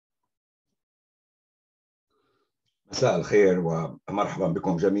مساء الخير ومرحبا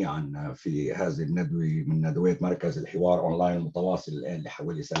بكم جميعا في هذه الندوة من ندوات مركز الحوار أونلاين المتواصل الآن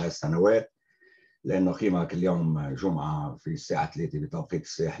لحوالي 3 سنوات، لأنه قيمة كل يوم جمعة في الساعة 3 بتوقيت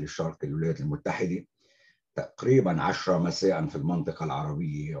الساحل الشرقي للولايات المتحدة، تقريبا 10 مساء في المنطقة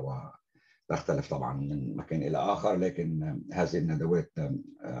العربية، وتختلف طبعا من مكان إلى آخر. لكن هذه الندوات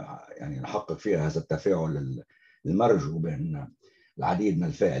يعني نحقق فيها هذا التفاعل المرجو بين العديد من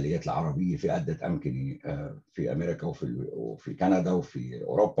الفعاليات العربية في عدة أمكنة في أمريكا وفي كندا وفي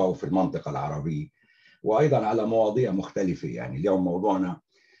أوروبا وفي المنطقة العربية، وأيضا على مواضيع مختلفة. يعني اليوم موضوعنا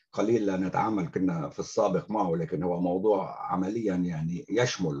قليل نتعامل كنا في السابق معه، لكن هو موضوع عمليا يعني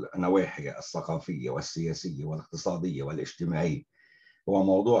يشمل النواحي الثقافية والسياسية والاقتصادية والاجتماعية. هو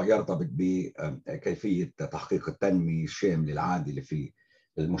موضوع يرتبط بكيفية تحقيق التنمية الشاملة العادلة في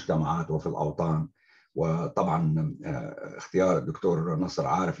المجتمعات وفي الأوطان. وطبعا اختيار الدكتور نصر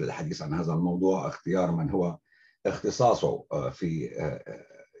عارف للحديث عن هذا الموضوع اختيار من هو اختصاصه في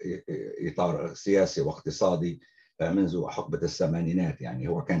إطار سياسي واقتصادي منذ حقبة الثمانينات. يعني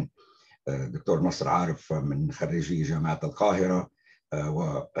هو كان دكتور نصر عارف من خريجي جامعة القاهرة،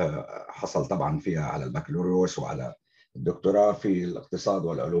 وحصل طبعا فيها على البكالوريوس وعلى الدكتوراه في الاقتصاد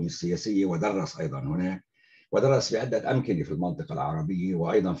والعلوم السياسية، ودرس أيضا هناك، ودرس في عدة أمكنة في المنطقة العربية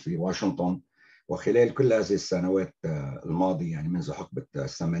وأيضا في واشنطن. وخلال كل هذه السنوات الماضية، يعني منذ حقبة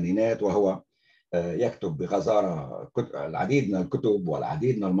الثمانينات، وهو يكتب بغزارة العديد من الكتب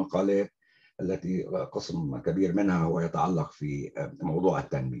والعديد من المقالات التي قسم كبير منها هو يتعلق في موضوع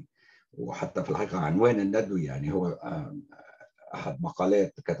التنمية. وحتى في الحقيقة عنوان الندوة يعني هو أحد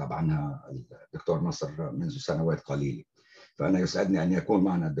مقالات كتب عنها الدكتور نصر منذ سنوات قليلة. فأنا يسعدني أن يكون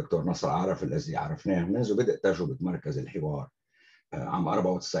معنا الدكتور نصر عارف الذي عرفناه منذ بدء تجربة مركز الحوار عام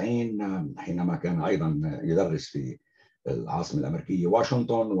 94، حينما كان أيضا يدرس في العاصمة الأمريكية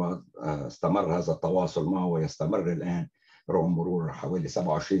واشنطن، واستمر هذا التواصل معه ويستمر الآن رغم مرور حوالي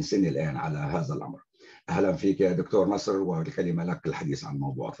 27 سنة الآن على هذا الأمر. أهلا فيك يا دكتور نصر، والكلمة لك الحديث عن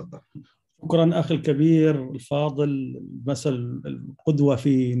الموضوع. تفضل. شكرا أخي الكبير الفاضل، مثل القدوة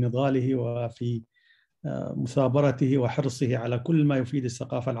في نضاله وفي مثابرته وحرصه على كل ما يفيد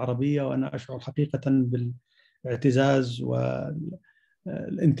الثقافة العربية. وأنا أشعر حقيقة بالاعتزاز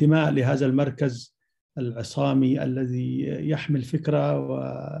والانتماء لهذا المركز العصامي الذي يحمل فكرة،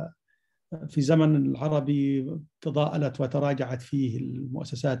 وفي زمن العربي تضاءلت وتراجعت فيه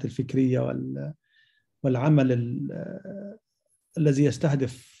المؤسسات الفكرية والعمل الذي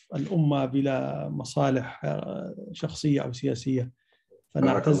يستهدف الأمة بلا مصالح شخصية أو سياسية.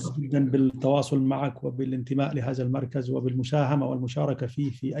 فنعتز جدا بالتواصل معك وبالانتماء لهذا المركز وبالمساهمة والمشاركة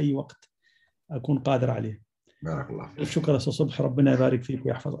فيه في أي وقت أكون قادر عليه. بارك الله فيك. شكرا أستاذ صبحي، ربنا يبارك فيك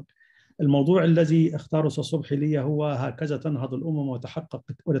ويحفظك. الموضوع الذي اختاره أستاذ صبحي لي هو هكذا تنهض الأمم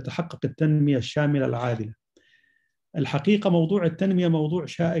وتتحقق التنمية الشاملة العادلة. الحقيقة موضوع التنمية موضوع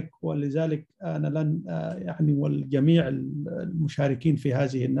شائك، ولذلك أنا لن يعني والجميع المشاركين في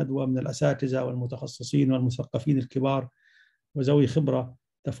هذه الندوة من الأساتذة والمتخصصين والمثقفين الكبار وذوي خبرة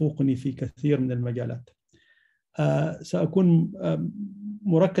تفوقني في كثير من المجالات. سأكون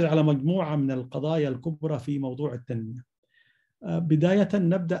مركز على مجموعة من القضايا الكبرى في موضوع التنمية. بداية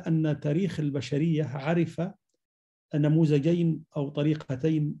نبدأ أن تاريخ البشرية عرف نموذجين أو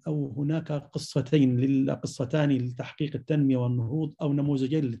طريقتين، أو هناك قصتان لتحقيق التنمية والنهوض، أو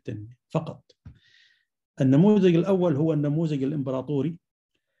نموذجين للتنمية فقط. النموذج الأول هو النموذج الإمبراطوري،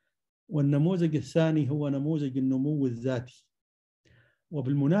 والنموذج الثاني هو نموذج النمو الذاتي.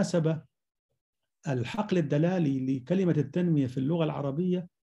 وبالمناسبة الحقل الدلالي لكلمة التنمية في اللغة العربية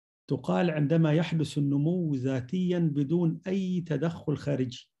تقال عندما يحدث النمو ذاتيا بدون أي تدخل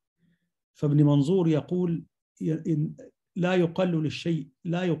خارجي. فابن منظور يقول لا يقال للشيء،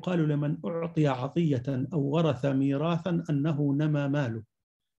 لا يقال لمن أعطي عطية أو ورث ميراثا أنه نمى ماله،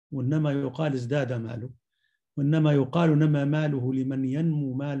 وإنما يقال ازداد ماله، وإنما يقال نمى ماله لمن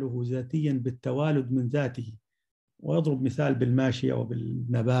ينمو ماله ذاتيا بالتوالد من ذاته. ويضرب مثال بالماشية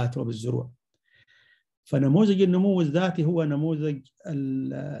وبالنبات وبالزروع. فنموذج النمو الذاتي هو نموذج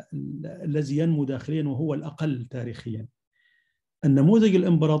الذي ينمو داخليا وهو الأقل تاريخيا. النموذج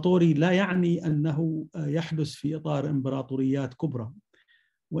الإمبراطوري لا يعني أنه يحدث في إطار إمبراطوريات كبرى،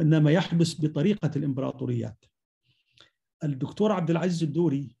 وإنما يحدث بطريقة الإمبراطوريات. الدكتور عبد العزيز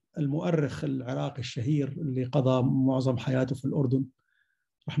الدوري المؤرخ العراقي الشهير اللي قضى معظم حياته في الأردن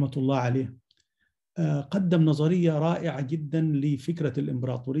رحمة الله عليه، قدم نظرية رائعة جدا لفكرة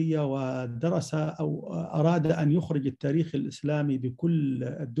الإمبراطورية، ودرس أو أراد أن يخرج التاريخ الإسلامي بكل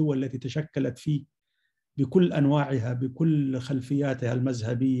الدول التي تشكلت فيه بكل أنواعها بكل خلفياتها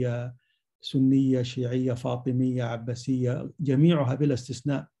المذهبية، سنية شيعية فاطمية عباسية، جميعها بلا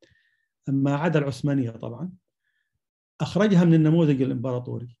استثناء ما عدا العثمانية طبعا. أخرجها من النموذج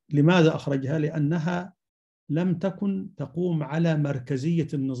الإمبراطوري. لماذا أخرجها؟ لأنها لم تكن تقوم على مركزية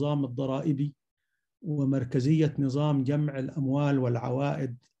النظام الضرائبي ومركزية نظام جمع الأموال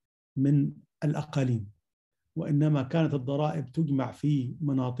والعوائد من الأقاليم، وإنما كانت الضرائب تجمع في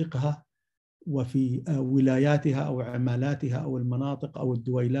مناطقها وفي ولاياتها أو عمالاتها أو المناطق أو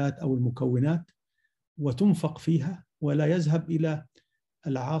الدويلات أو المكونات، وتنفق فيها، ولا يذهب إلى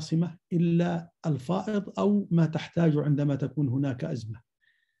العاصمة إلا الفائض أو ما تحتاجه عندما تكون هناك أزمة،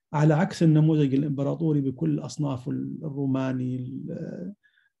 على عكس النموذج الإمبراطوري بكل أصنافه، الروماني،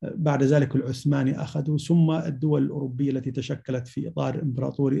 بعد ذلك العثماني أخذوا، ثم الدول الأوروبية التي تشكلت في إطار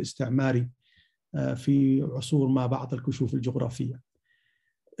إمبراطوري استعماري في عصور ما بعد الكشوف الجغرافية.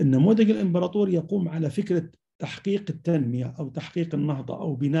 النموذج الإمبراطوري يقوم على فكرة تحقيق التنمية أو تحقيق النهضة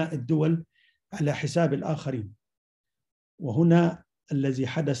أو بناء الدول على حساب الآخرين. وهنا الذي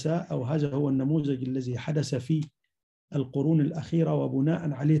حدث، أو هذا هو النموذج الذي حدث في القرون الأخيرة،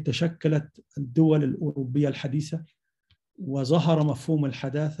 وبناء عليه تشكلت الدول الأوروبية الحديثة، وظهر مفهوم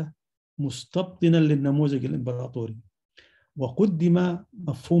الحداثة مستبطنا للنموذج الإمبراطوري. وقدم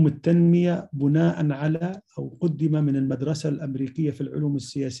مفهوم التنمية بناء على، أو قدم من المدرسة الأمريكية في العلوم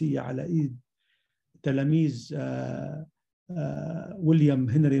السياسية على إيد تلاميذ ويليام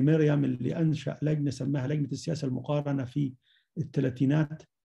هنري ميريام، اللي أنشأ لجنة سماها لجنة السياسة المقارنة في الثلاثينات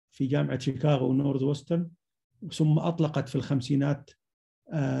في جامعة شيكاغو ونورث وسترن، ثم أطلقت في الخمسينات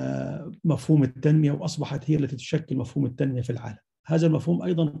مفهوم التنمية، وأصبحت هي التي تشكل مفهوم التنمية في العالم. هذا المفهوم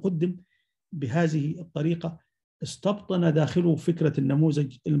أيضا قدم بهذه الطريقة، استبطن داخله فكرة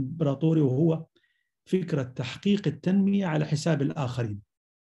النموذج الإمبراطوري، وهو فكرة تحقيق التنمية على حساب الآخرين،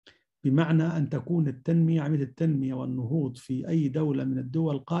 بمعنى أن تكون التنمية، عملية التنمية والنهوض في أي دولة من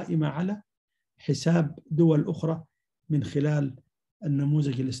الدول قائمة على حساب دول أخرى من خلال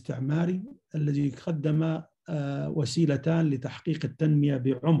النموذج الاستعماري الذي قدم وسيلتان لتحقيق التنمية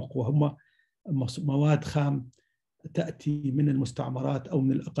بعمق، وهما مواد خام تأتي من المستعمرات أو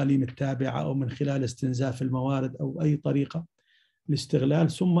من الأقاليم التابعة أو من خلال استنزاف الموارد أو أي طريقة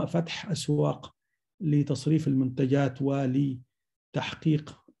لاستغلال، ثم فتح أسواق لتصريف المنتجات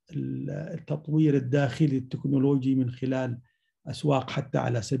ولتحقيق التطوير الداخلي التكنولوجي من خلال أسواق حتى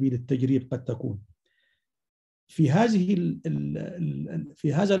على سبيل التجريب قد تكون. في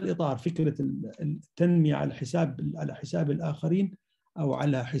هذا الإطار فكرة التنمية على حساب الآخرين أو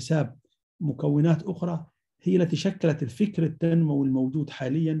على حساب مكونات أخرى هي التي شكلت الفكر التنموي الموجود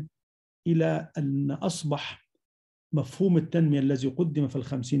حاليا، إلى أن أصبح مفهوم التنمية الذي قدم في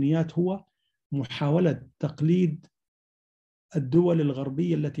الخمسينيات هو محاولة تقليد الدول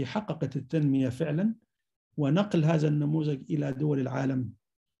الغربية التي حققت التنمية فعلا، ونقل هذا النموذج إلى دول العالم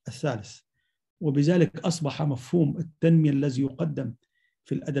الثالث. وبذلك أصبح مفهوم التنمية الذي يقدم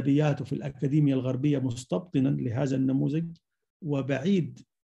في الأدبيات وفي الأكاديمية الغربية مستبطنا لهذا النموذج، وبعيد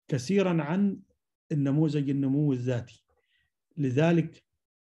كثيرا عن النموذج النمو الذاتي. لذلك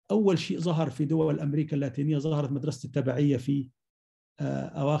أول شيء ظهر في دول أمريكا اللاتينية، ظهرت مدرسة التبعية في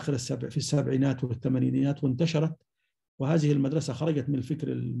أواخر في السبعينات والثمانينات وانتشرت، وهذه المدرسة خرجت من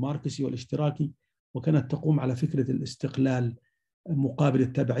الفكر الماركسي والاشتراكي، وكانت تقوم على فكرة الاستقلال مقابل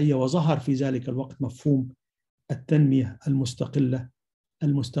التبعية. وظهر في ذلك الوقت مفهوم التنمية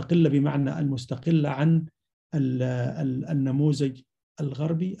المستقلة بمعنى المستقلة عن النموذج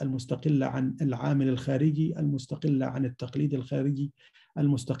الغربي، المستقلة عن العامل الخارجي، المستقلة عن التقليد الخارجي،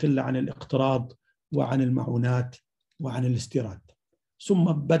 المستقلة عن الاقتراض وعن المعونات وعن الاستيراد. ثم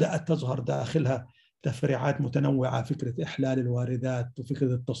بدأت تظهر داخلها تفريعات متنوعة، فكرة إحلال الواردات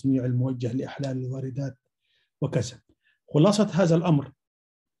وفكرة التصنيع الموجه لإحلال الواردات وكذا. خلاصة هذا الأمر،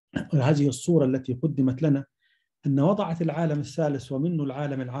 هذه الصورة التي قدمت لنا، أن وضعت العالم الثالث ومنه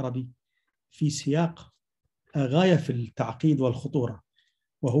العالم العربي في سياق غاية في التعقيد والخطورة،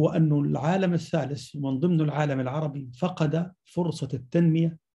 وهو أن العالم الثالث ومن ضمن العالم العربي فقد فرصة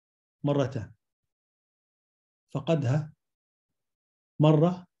التنمية مرتان. فقدها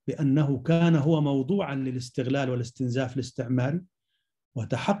مرة بأنه كان هو موضوعا للاستغلال والاستنزاف الاستعماري،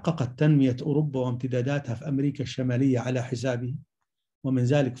 وتحققت تنمية أوروبا وامتداداتها في أمريكا الشمالية على حسابه، ومن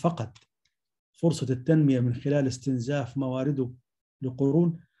ذلك فقد فرصة التنمية من خلال استنزاف موارده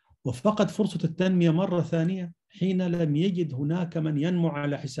لقرون، وفقد فرصة التنمية مرة ثانية حين لم يجد هناك من ينمو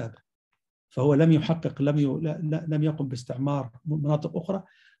على حسابه، فهو لم يحقق، لم يقم باستعمار مناطق أخرى،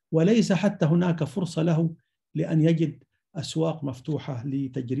 وليس حتى هناك فرصة له لأن يجد أسواق مفتوحة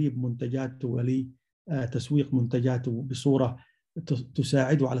لتجريب منتجاته ولتسويق منتجاته بصورة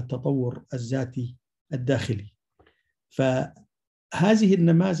تساعده على التطور الذاتي الداخلي. فهذه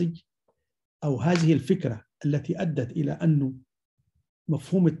النماذج أو هذه الفكرة التي أدت إلى أن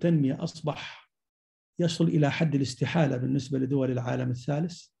مفهوم التنمية أصبح يصل إلى حد الاستحالة بالنسبة لدول العالم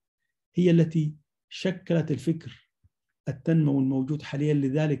الثالث هي التي شكلت الفكر التنموي الموجود حاليا.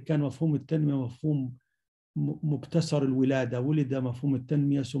 لذلك كان مفهوم التنمية مفهوم مبتسر الولادة، ولد مفهوم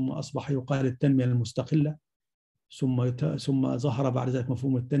التنمية ثم أصبح يقال التنمية المستقلة، ثم ظهر بعد ذلك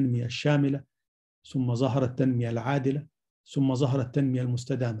مفهوم التنمية الشاملة، ثم ظهر التنمية العادلة، ثم ظهر التنمية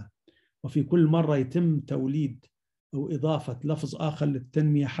المستدامة. وفي كل مرة يتم توليد أو إضافة لفظ آخر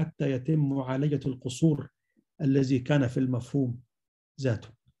للتنمية حتى يتم معالجة القصور الذي كان في المفهوم ذاته.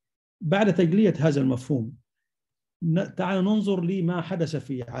 بعد تجلية هذا المفهوم تعال ننظر لما حدث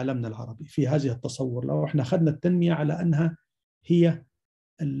في عالمنا العربي في هذه التصور. لو احنا أخذنا التنمية على أنها هي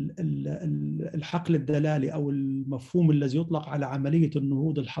الحقل الدلالي أو المفهوم الذي يطلق على عملية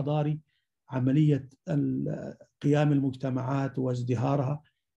النهوض الحضاري، عملية قيام المجتمعات وازدهارها،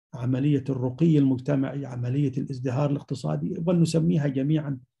 عملية الرقي المجتمعي، عملية الازدهار الاقتصادي، ونسميها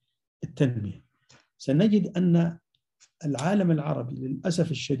جميعا التنمية، سنجد أن العالم العربي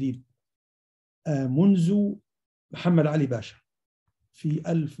للأسف الشديد منذ محمد علي باشا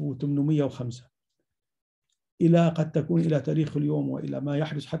في 1805 إلى قد تكون إلى تاريخ اليوم وإلى ما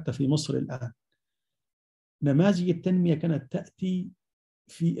يحدث حتى في مصر الآن، نماذج التنمية كانت تأتي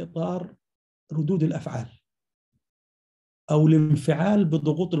في إطار ردود الأفعال أو الانفعال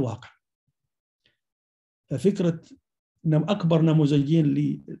بضغوط الواقع. ففكرة أكبر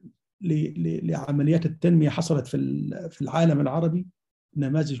نموذجين لعمليات التنمية حصلت في العالم العربي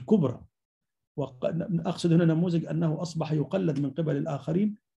نماذج كبرى، وأقصد هنا نموذج أنه أصبح يقلد من قبل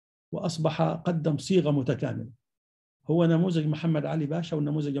الآخرين وأصبح قدم صيغة متكاملة، هو نموذج محمد علي باشا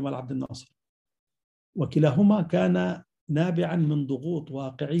ونموذج جمال عبد الناصر، وكلاهما كان نابعا من ضغوط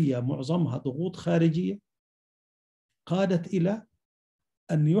واقعية معظمها ضغوط خارجية قادت إلى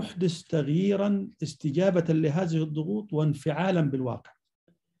أن يحدث تغييرا استجابة لهذه الضغوط وانفعالا بالواقع.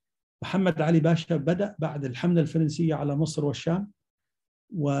 محمد علي باشا بدأ بعد الحملة الفرنسية على مصر والشام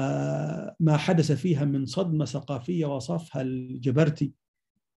وما حدث فيها من صدمة ثقافية وصفها الجبرتي،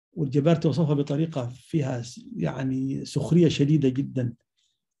 والجبرتي وصفها بطريقة فيها يعني سخرية شديدة جدا.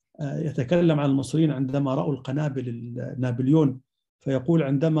 يتكلم عن المصريين عندما رأوا القنابل نابليون فيقول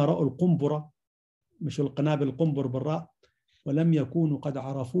عندما رأوا القنبرة، مش القنابل القنبر بالراء، ولم يكونوا قد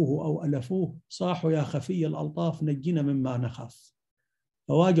عرفوه أو ألفوه صاحوا يا خفي الألطاف نجينا مما نخاف.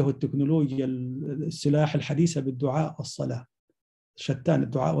 فواجهوا التكنولوجيا السلاح الحديثة بالدعاء والصلاة. شتان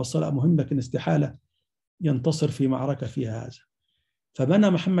الدعاء والصلاة مهم لكن استحالة ينتصر في معركة فيها هذا. فبنى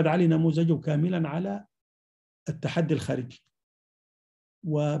محمد علي نموذجه كاملا على التحدي الخارجي،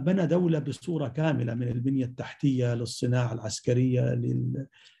 وبنى دولة بصورة كاملة من البنية التحتية للصناعة العسكرية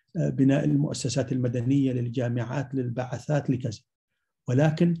لبناء المؤسسات المدنية للجامعات للبعثات لكذا.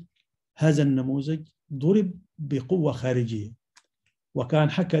 ولكن هذا النموذج ضرب بقوة خارجية. وكان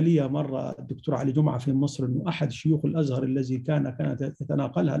حكى لي مرة الدكتور علي جمعة في مصر أنه أحد شيوخ الأزهر الذي كانت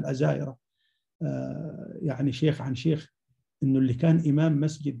يتناقلها الأزائرة يعني شيخ عن شيخ، أنه اللي كان إمام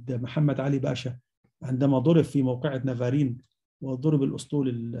مسجد محمد علي باشا عندما ضرب في موقعة نافارين وضرب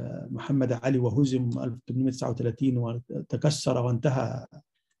الأسطول محمد علي وهزم 1839 وتكسر وانتهى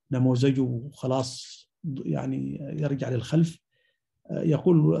نموذجه وخلاص يعني يرجع للخلف،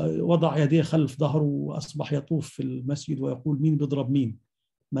 يقول وضع يديه خلف ظهره وأصبح يطوف في المسجد ويقول مين بيضرب مين؟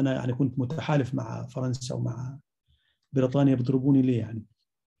 ما أنا يعني كنت متحالف مع فرنسا ومع بريطانيا بيضربوني ليه يعني؟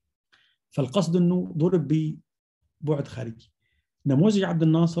 فالقصد أنه ضرب ببعد خارجي. نموذج عبد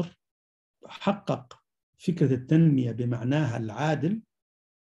الناصر حقق فكرة التنمية بمعناها العادل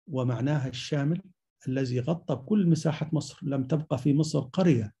ومعناها الشامل الذي غطى كل مساحة مصر. لم تبقى في مصر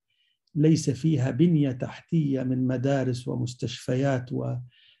قرية ليس فيها بنية تحتية من مدارس ومستشفيات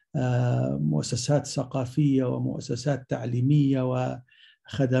ومؤسسات ثقافية ومؤسسات تعليمية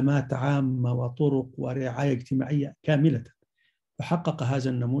وخدمات عامة وطرق ورعاية اجتماعية كاملة. فحقق هذا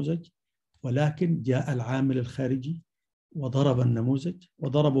النموذج، ولكن جاء العامل الخارجي وضرب النموذج،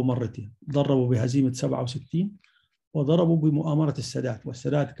 وضربوا مرتين، ضربوا بهزيمة 67 وضربوا بمؤامرة السادات.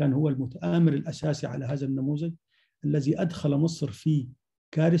 والسادات كان هو المتآمر الأساسي على هذا النموذج الذي أدخل مصر في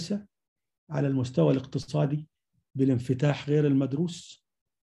كارثة على المستوى الاقتصادي بالانفتاح غير المدروس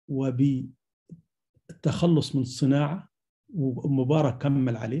وبالتخلص من الصناعة، ومبارك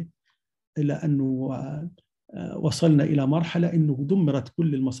كمل عليه إلى أنه وصلنا إلى مرحلة أنه دمرت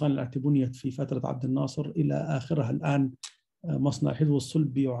كل المصانع التي بنيت في فترة عبد الناصر إلى آخرها الآن مصنع حلو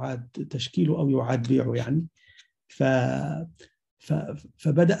الصلب يعاد تشكيله أو يعاد بيعه يعني.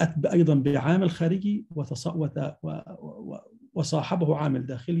 فبدأت أيضا بعامل خارجي وصاحبه عامل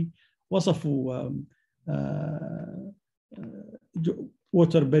داخلي. وصفوا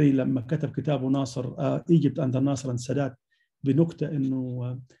ووتربري لما كتب كتابه ناصر ايجيبت اندر ناصر السادات بنكتة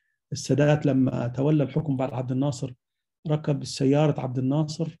انه السادات لما تولى الحكم بعد عبد الناصر ركب سيارة عبد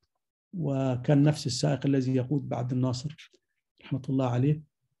الناصر، وكان نفس السائق الذي يقود بعبد الناصر رحمة الله عليه.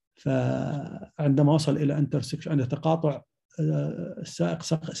 فعندما وصل إلى انترسكشن عند تقاطع، السائق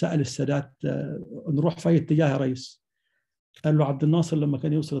سأل السادات نروح في أي اتجاه يا رئيس؟ قال له عبد الناصر لما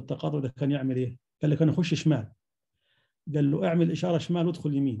كان يوصل التقاطع ده كان يعمل إيه؟ قال له كان يخش شمال. قال له اعمل إشارة شمال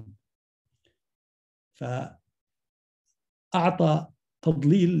وادخل يمين. فأعطى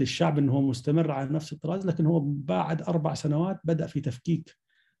تضليل للشعب أنه هو مستمر على نفس الطراز، لكن هو بعد 4 سنوات بدأ في تفكيك.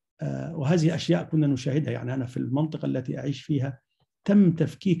 وهذه أشياء كنا نشاهدها. يعني أنا في المنطقة التي أعيش فيها تم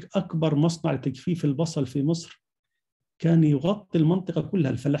تفكيك أكبر مصنع لتجفيف البصل في مصر، كان يغطي المنطقة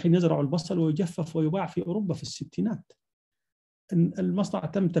كلها. الفلاحين يزرعوا البصل ويجفف ويباع في أوروبا في الستينات. المصنع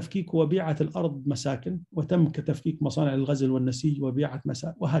تم تفكيكه وبيعت الأرض مساكن، وتم تفكيك مصانع الغزل والنسيج وبيعت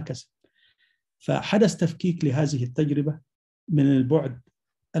مساكن وهكذا. فحدث تفكيك لهذه التجربة من البعد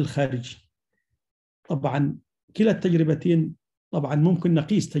الخارجي. طبعا كلا التجربتين طبعا ممكن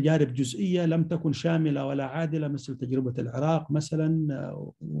نقيس تجارب جزئية لم تكن شاملة ولا عادلة، مثل تجربة العراق مثلا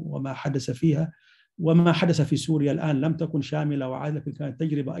وما حدث فيها، وما حدث في سوريا الآن لم تكن شاملة وعادلة، لكن كانت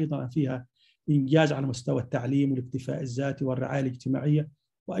تجربة أيضا فيها إنجاز على مستوى التعليم والاكتفاء الذاتي والرعاية الاجتماعية،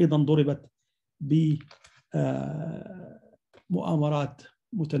 وأيضا ضربت بمؤامرات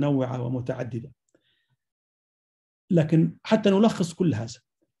متنوعة ومتعددة. لكن حتى نلخص كل هذا،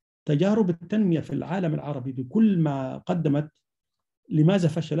 تجارب التنمية في العالم العربي بكل ما قدمت لماذا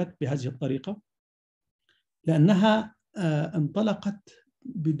فشلت بهذه الطريقة؟ لأنها انطلقت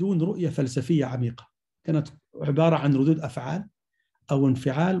بدون رؤية فلسفية عميقة، كانت عبارة عن ردود أفعال أو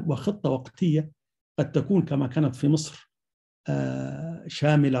انفعال وخطة وقتية، قد تكون كما كانت في مصر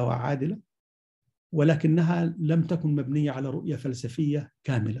شاملة وعادلة، ولكنها لم تكن مبنية على رؤية فلسفية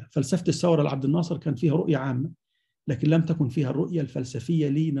كاملة. فلسفة الثورة لعبد الناصر كان فيها رؤية عامة، لكن لم تكن فيها الرؤية الفلسفية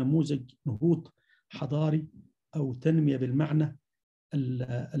لنموذج نهوض حضاري أو تنمية بالمعنى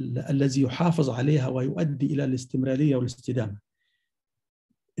الذي يحافظ عليها ويؤدي إلى الاستمرارية والاستدامة.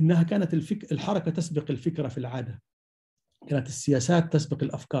 إنها كانت الحركة تسبق الفكرة في العادة، كانت السياسات تسبق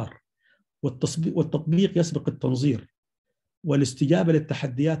الأفكار، والتطبيق يسبق التنظير، والاستجابة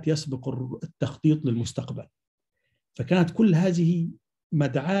للتحديات يسبق التخطيط للمستقبل. فكانت كل هذه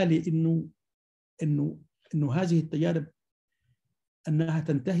مدعاة إنه هذه التجارب أنها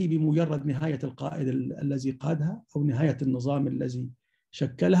تنتهي بمجرد نهاية القائد الذي قادها، أو نهاية النظام الذي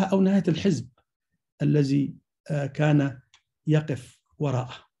شكلها، أو نهاية الحزب الذي كان يقف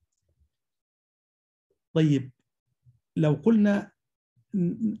وراءه. طيب لو قلنا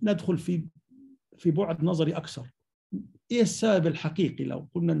ندخل في بعد نظري أكثر، إيه السبب الحقيقي؟ لو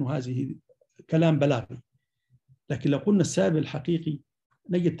قلنا أنه هذه كلام بلاغي، لكن لو قلنا السبب الحقيقي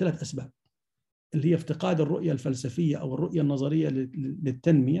نجد 3 أسباب، اللي هي افتقاد الرؤية الفلسفية أو الرؤية النظرية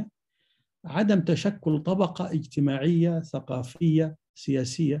للتنمية، عدم تشكل طبقة اجتماعية ثقافية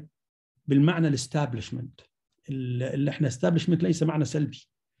سياسية بالمعنى الاستابلشمنت، اللي احنا استابلشمنت ليس معنى سلبي،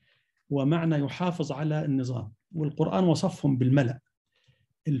 ومعنى يحافظ على النظام، والقرآن وصفهم بالملأ،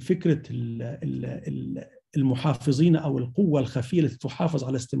 الفكرة المحافظين أو القوة الخفية التي تحافظ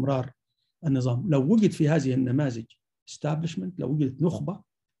على استمرار النظام. لو وجد في هذه النماذج establishment، لو وجدت نخبة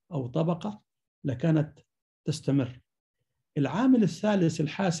أو طبقة لكانت تستمر. العامل الثالث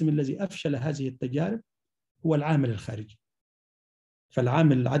الحاسم الذي أفشل هذه التجارب هو العامل الخارجي.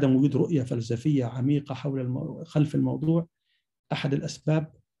 فالعامل عدم وجود رؤية فلسفية عميقة خلف الموضوع أحد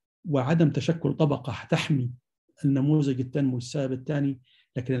الأسباب، وعدم تشكل طبقة تحمي النموذج التنموي السبب الثاني.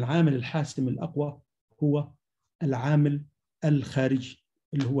 لكن العامل الحاسم الأقوى هو العامل الخارجي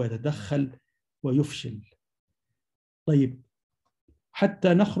اللي هو يتدخل ويفشل. طيب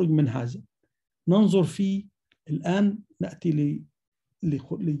حتى نخرج من هذا ننظر الآن نأتي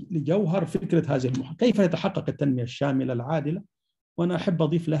لجوهر فكرة هذه المحاضرة، كيف يتحقق التنمية الشاملة العادلة، وأنا أحب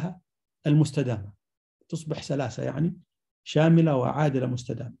أضيف لها المستدامة، تصبح 3 يعني شاملة وعادلة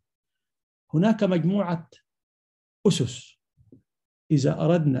مستدامة. هناك مجموعة أسس إذا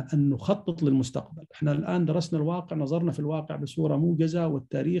أردنا أن نخطط للمستقبل. إحنا الآن درسنا الواقع، نظرنا في الواقع بصورة موجزة،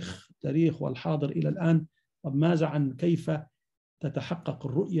 والتاريخ والحاضر إلى الآن. طب ماذا عن كيف تتحقق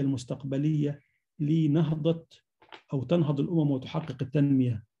الرؤية المستقبلية لنهضة أو تنهض الأمم وتحقق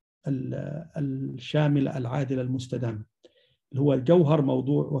التنمية الشاملة العادلة المستدامة، اللي هو جوهر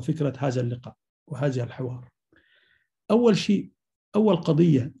موضوع وفكرة هذا اللقاء وهذا الحوار. أول شيء، أول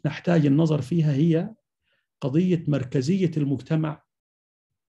قضية نحتاج النظر فيها هي قضية مركزية المجتمع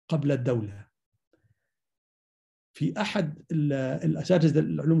قبل الدولة. في أحد الأساتذة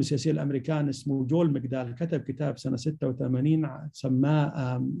العلوم السياسية الأمريكان اسمه جول ماكدال كتب كتاب سنة 86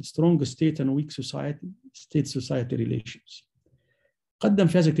 سماه Strong State and Weak Society State Society Relations. قدم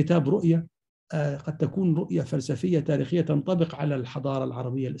في هذا الكتاب رؤية قد تكون رؤية فلسفية تاريخية تنطبق على الحضارة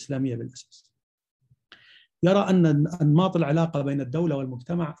العربية الإسلامية بالأساس. يرى أن أنماط العلاقة بين الدولة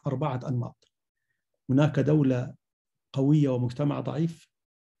والمجتمع 4 أنماط. هناك دولة قوية ومجتمع ضعيف،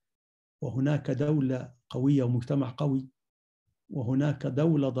 وهناك دولة قوية ومجتمع قوي، وهناك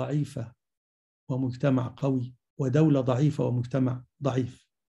دولة ضعيفة ومجتمع قوي، ودولة ضعيفة ومجتمع ضعيف.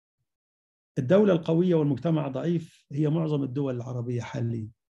 الدولة القوية والمجتمع ضعيف هي معظم الدول العربية حاليا.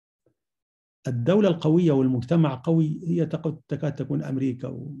 الدولة القوية والمجتمع قوي هي تكاد تكون أمريكا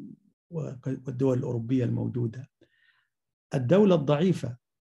والدول الأوروبية الموجودة. الدولة الضعيفة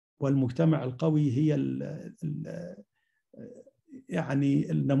والمجتمع القوي هي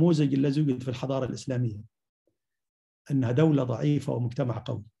يعني النموذج الذي يوجد في الحضارة الإسلامية، أنها دولة ضعيفة ومجتمع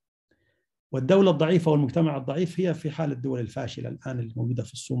قوي. والدولة الضعيفة والمجتمع الضعيف هي في حال الدول الفاشلة الآن الموجودة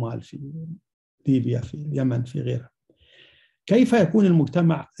في الصومال، في ليبيا، في اليمن، في غيرها. كيف يكون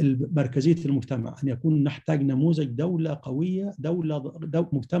المجتمع مركزية المجتمع؟ أن يكون نحتاج نموذج دولة قوية،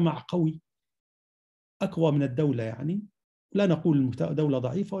 مجتمع قوي أقوى من الدولة، يعني لا نقول دولة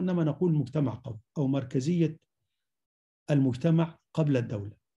ضعيفة وإنما نقول مجتمع قوي أو مركزية المجتمع قبل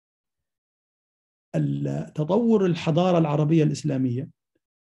الدولة. تطور الحضارة العربية الإسلامية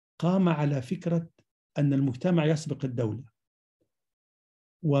قام على فكرة أن المجتمع يسبق الدولة،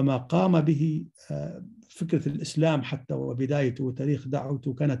 وما قام به فكرة الإسلام حتى وبدايته وتاريخ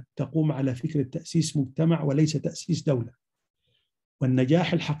دعوته كانت تقوم على فكرة تأسيس مجتمع وليس تأسيس دولة.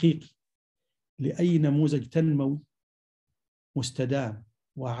 والنجاح الحقيقي لأي نموذج تنموي مستدام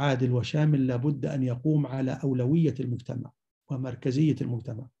وعادل وشامل لابد أن يقوم على أولوية المجتمع ومركزية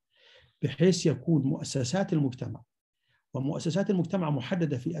المجتمع، بحيث يكون مؤسسات المجتمع ومؤسسات المجتمع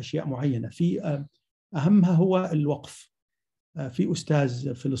محددة في أشياء معينة. في أهمها هو الوقف. في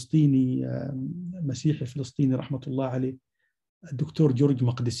أستاذ فلسطيني مسيحي فلسطيني رحمة الله عليه، الدكتور جورج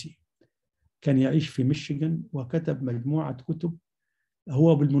مقدسي، كان يعيش في ميشيغان وكتب مجموعة كتب.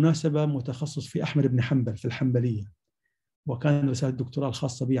 هو بالمناسبة متخصص في أحمد بن حنبل في الحنبلية، وكان رسالة الدكتوراه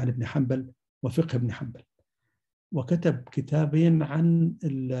الخاصة به عن ابن حنبل وفقه ابن حنبل. وكتب كتابين عن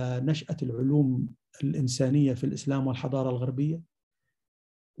نشأة العلوم الإنسانية في الإسلام والحضارة الغربية،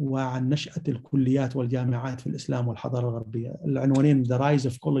 وعن نشأة الكليات والجامعات في الإسلام والحضارة الغربية. العنوانين The Rise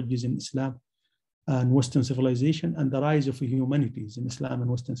of Colleges in Islam and Western Civilization and the Rise of Humanities in Islam and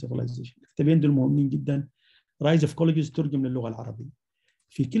Western Civilization. الكتابين دول مهمين جدا. Rise of Colleges ترجم للغة العربية.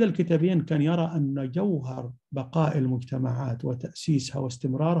 في كلا الكتابين كان يرى أن جوهر بقاء المجتمعات وتأسيسها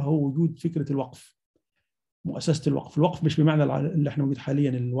واستمرارها هو وجود فكرة الوقف، مؤسسة الوقف. الوقف مش بمعنى اللي احنا موجود حاليا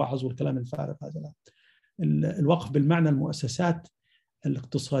الوعظ والكلام الفارغ هذا، لا. الوقف بالمعنى المؤسسات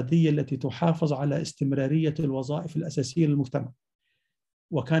الاقتصادية التي تحافظ على استمرارية الوظائف الأساسية للمجتمع.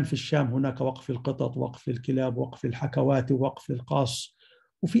 وكان في الشام هناك وقف للقطط، وقف للكلاب، وقف للحكوات، ووقف للقاص،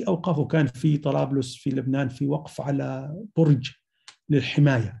 وفي أوقاف. وكان في طرابلس في لبنان في وقف على برج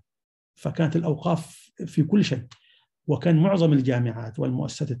للحماية. فكانت الأوقاف في كل شيء. وكان معظم الجامعات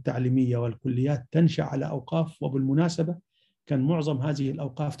والمؤسسات التعليمية والكليات تنشأ على أوقاف. وبالمناسبة كان معظم هذه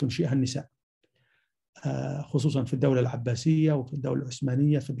الأوقاف تنشئها النساء، خصوصا في الدولة العباسية وفي الدولة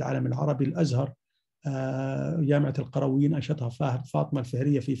العثمانية. في العالم العربي الأزهر، جامعة القرويين أنشطها فاطمة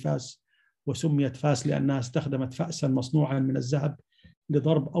الفهرية في فاس، وسميت فاس لأنها استخدمت فأسا مصنوعا من الذهب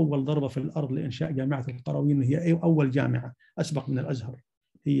لضرب أول ضربة في الأرض لإنشاء جامعة القرويين. هي أول جامعة أسبق من الأزهر،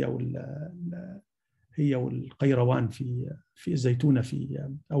 هي والقيروان في الزيتونة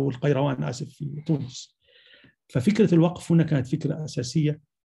أو القيروان آسف في تونس. ففكرة الوقف هنا كانت فكرة أساسية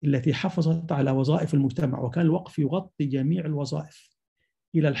التي حافظت على وظائف المجتمع. وكان الوقف يغطي جميع الوظائف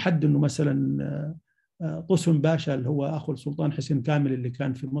إلى الحد أنه مثلا طسم باشا اللي هو أخو السلطان حسين كامل اللي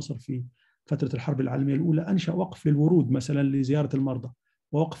كان في مصر في فترة الحرب العالمية الأولى أنشأ وقف للورود مثلا لزيارة المرضى،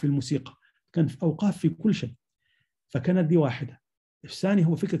 ووقف الموسيقى. كان في أوقاف في كل شيء. فكانت دي واحدة. الثاني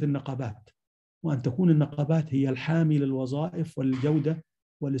هو فكرة النقابات، وأن تكون النقابات هي الحامي للوظائف والجودة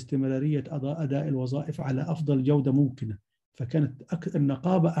والاستمرارية أداء الوظائف على أفضل جودة ممكنة. فكانت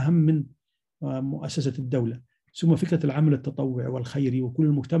النقابة أهم من مؤسسة الدولة. ثم فكرة العمل التطوعي والخيري، وكل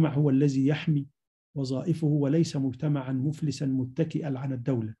المجتمع هو الذي يحمي وظائفه وليس مجتمعا مفلسا متكئا عن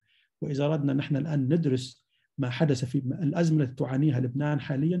الدولة. وإذا أردنا نحن الآن ندرس ما حدث في الأزمة التي تعانيها لبنان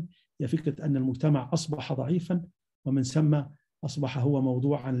حاليا، هي فكرة أن المجتمع أصبح ضعيفا، ومن ثم أصبح هو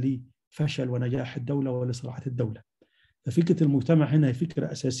موضوعا لفشل ونجاح الدولة ولصراعات الدولة. ففكرة المجتمع هنا هي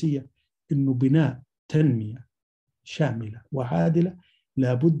فكرة أساسية، أنه بناء تنمية شاملة وعادلة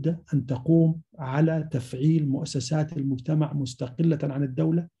لابد أن تقوم على تفعيل مؤسسات المجتمع مستقلة عن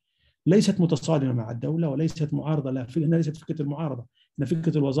الدولة، ليست متصادمة مع الدولة وليست معارضة. لا، هنا ليست فكرة المعارضة، هنا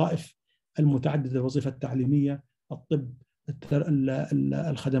فكرة الوظائف المتعددة، الوظيفة التعليمية، الطب،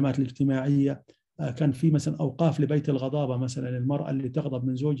 الخدمات الاجتماعية. كان في مثلا أوقاف لبيت الغضابة مثلا، المرأة اللي تغضب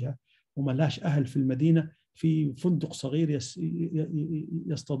من زوجها وما لهاش أهل في المدينة، في فندق صغير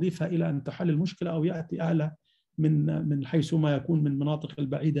يستضيفها إلى أن تحل المشكلة، أو يأتي أهلها من حيث ما يكون من مناطق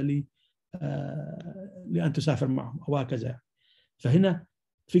البعيدة لأن تسافر معهم أو هكذا. فهنا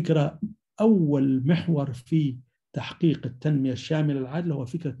فكرة أول محور في تحقيق التنمية الشاملة العادلة هو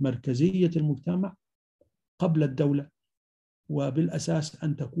فكرة مركزية المجتمع قبل الدولة، وبالأساس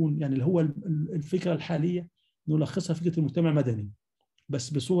أن تكون يعني اللي هو الفكرة الحالية نلخصها فكرة المجتمع المدني، بس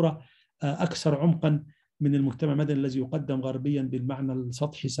بصورة أكثر عمقا من المجتمع المدني الذي يقدم غربيا بالمعنى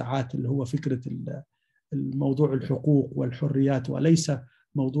السطحي ساعات، اللي هو فكرة الموضوع الحقوق والحريات، وليس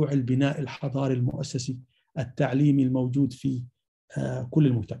موضوع البناء الحضاري المؤسسي التعليمي الموجود في كل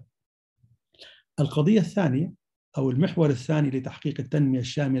المجتمع. القضية الثانية أو المحور الثاني لتحقيق التنمية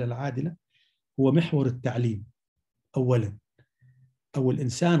الشاملة العادلة هو محور التعليم أولا، أو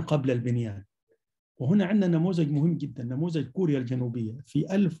الإنسان قبل البنيان. وهنا عندنا نموذج مهم جدا، نموذج كوريا الجنوبية.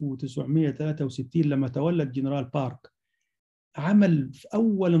 في 1963 لما تولى الجنرال بارك، عمل في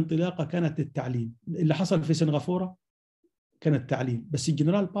أول انطلاقة كانت التعليم. اللي حصل في سنغافورة كان التعليم، بس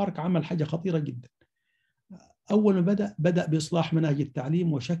الجنرال بارك عمل حاجة خطيرة جدا. أول ما بدأ بإصلاح مناهج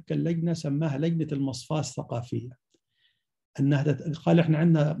التعليم، وشكل لجنة سماها لجنة المصفاة الثقافية. قال إحنا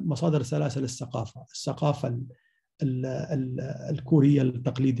عندنا مصادر ثلاثة للثقافة: الثقافة الكورية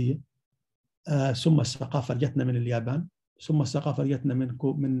التقليدية، ثم الثقافة اللي جتنا من اليابان، ثم الثقافة اللي جتنا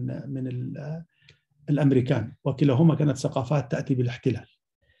من الأمريكان، وكلاهما كانت ثقافات تأتي بالاحتلال.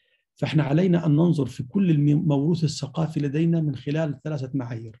 فإحنا علينا أن ننظر في كل الموروث الثقافي لدينا من خلال ثلاثة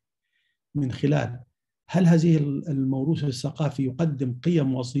معايير. من خلال هل هذه الموروث الثقافي يقدم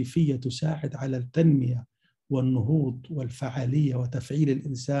قيم وظيفية تساعد على التنمية والنهوض والفعالية وتفعيل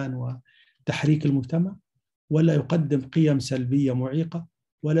الإنسان وتحريك المجتمع، ولا يقدم قيم سلبية معيقة،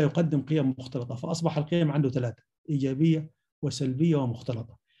 ولا يقدم قيم مختلطة. فأصبح القيم عنده ثلاثة: إيجابية وسلبية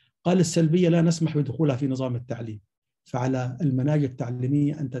ومختلطة. قال السلبية لا نسمح بدخولها في نظام التعليم، فعلى المناهج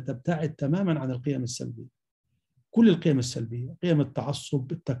التعليمية أنت تبتعد تماما عن القيم السلبية، كل القيم السلبية، قيم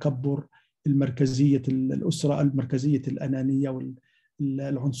التعصب، التكبر، المركزية الأسرة، المركزية الأنانية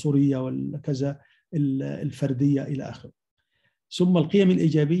والعنصرية والكذا، الفردية إلى آخره. ثم القيم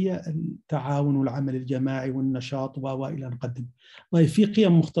الإيجابية: التعاون والعمل الجماعي والنشاط وإلى أن نقدم. طيب في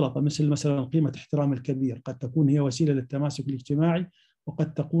قيم مختلطة مثلا قيمة احترام الكبير، قد تكون هي وسيلة للتماسك الاجتماعي،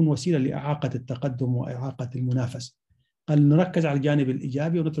 وقد تكون وسيلة لإعاقة التقدم وإعاقة المنافسة. قال نركز على الجانب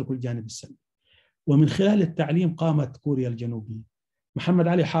الإيجابي ونترك الجانب السلبي. ومن خلال التعليم قامت كوريا الجنوبية. محمد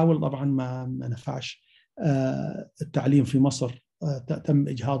علي حاول، طبعا ما نفعش. التعليم في مصر تم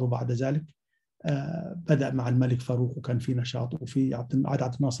إجهاضه بعد ذلك. بدأ مع الملك فاروق وكان في نشاط، وفي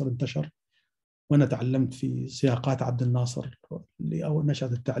عبد الناصر انتشر، وأنا تعلمت في سياقات عبد الناصر اللي أول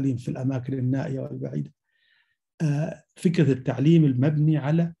نشأت التعليم في الأماكن النائية والبعيدة. فكرة التعليم المبني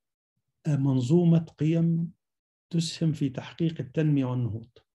على منظومة قيم تسهم في تحقيق التنمية والنهوض.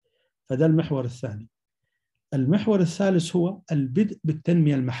 فده المحور الثاني. المحور الثالث هو البدء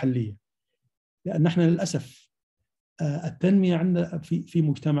بالتنمية المحلية، لأن احنا للأسف التنمية عندنا في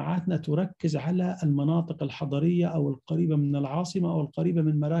مجتمعاتنا تركز على المناطق الحضرية أو القريبة من العاصمة أو القريبة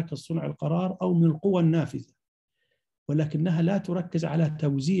من مراكز صنع القرار أو من القوى النافذة، ولكنها لا تركز على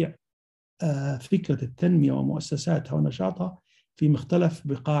توزيع فكرة التنمية ومؤسساتها ونشاطها في مختلف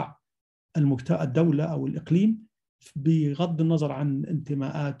بقاع الدولة أو الإقليم، بغض النظر عن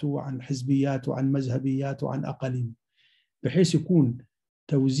انتماءاته وعن حزبياته وعن مذهبياته وعن أقاليمه، بحيث يكون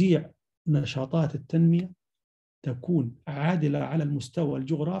توزيع نشاطات التنمية تكون عادلة على المستوى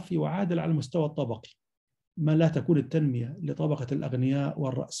الجغرافي وعادلة على المستوى الطبقي. ما لا تكون التنمية لطبقة الأغنياء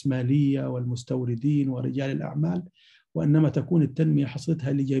والرأسمالية والمستوردين ورجال الأعمال، وإنما تكون التنمية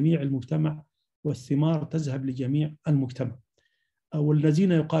حصتها لجميع المجتمع والثمار تذهب لجميع المجتمع.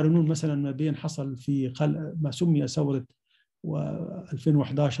 والذين يقارنون مثلا ما بين حصل في ما سمي ثورة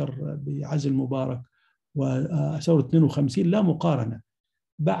 2011 بعزل مبارك وثورة 52، لا مقارنة.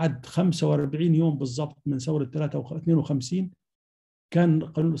 بعد 45 يوم بالضبط من ثورة 52 كان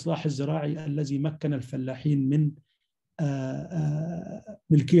قانون الإصلاح الزراعي الذي مكن الفلاحين من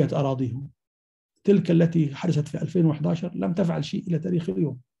ملكية أراضيهم. تلك التي حدثت في 2011 لم تفعل شيء إلى تاريخ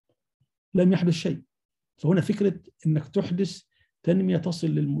اليوم، لم يحدث شيء. فهنا فكرة أنك تحدث تنمية تصل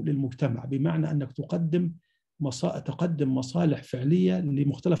للمجتمع، بمعنى أنك تقدم مصالح فعلية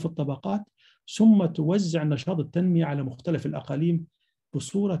لمختلف الطبقات، ثم توزع نشاط التنمية على مختلف الأقاليم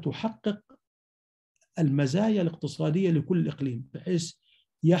بصورة تحقق المزايا الاقتصادية لكل إقليم، بحيث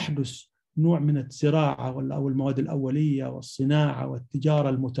يحدث نوع من الزراعة أو المواد الأولية والصناعة والتجارة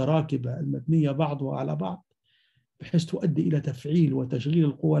المتراكبة المبنية بعضها على بعض، بحيث تؤدي إلى تفعيل وتشغيل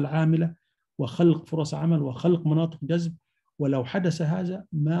القوى العاملة وخلق فرص عمل وخلق مناطق جذب. ولو حدث هذا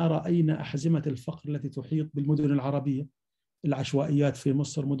ما رأينا أحزمة الفقر التي تحيط بالمدن العربية، العشوائيات في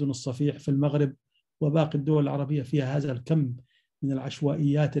مصر، مدن الصفيح في المغرب وباقي الدول العربية فيها هذا الكم من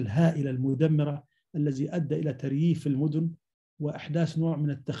العشوائيات الهائلة المدمرة الذي أدى إلى ترييف المدن وإحداث نوع من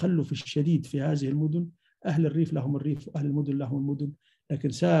التخلف الشديد في هذه المدن. أهل الريف لهم الريف وأهل المدن لهم المدن، لكن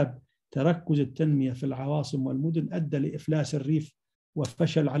سبب تركز التنمية في العواصم والمدن أدى لإفلاس الريف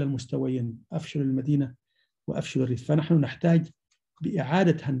وفشل على المستويين، أفشل المدينة وأفشل الريف. فنحن نحتاج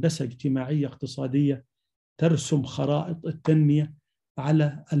بإعادة هندسة اجتماعية اقتصادية ترسم خرائط التنمية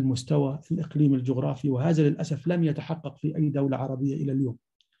على المستوى الإقليمي الجغرافي، وهذا للأسف لم يتحقق في أي دولة عربية إلى اليوم.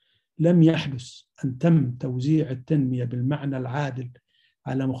 لم يحدث أن تم توزيع التنمية بالمعنى العادل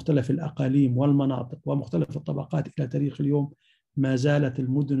على مختلف الأقاليم والمناطق ومختلف الطبقات إلى تاريخ اليوم. ما زالت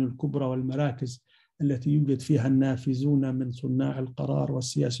المدن الكبرى والمراكز التي يوجد فيها النافذون من صناع القرار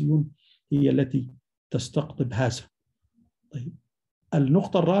والسياسيون هي التي تستقطب هذا. طيب،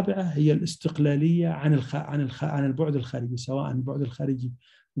 النقطة الرابعة هي الاستقلالية عن البعد الخارجي، سواء البعد الخارجي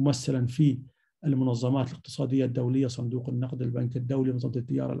ممثلا في المنظمات الاقتصادية الدولية، صندوق النقد، البنك الدولي، منظمة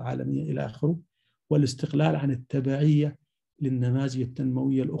التجارة العالمية إلى آخره، والاستقلال عن التبعية للنماذج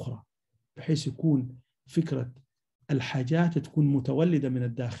التنموية الأخرى، بحيث يكون فكرة الحاجات تكون متولدة من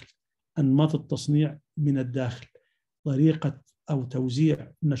الداخل، أنماط التصنيع من الداخل، طريقة أو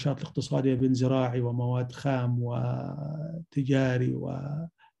توزيع النشاط الاقتصادي بين زراعي ومواد خام وتجاري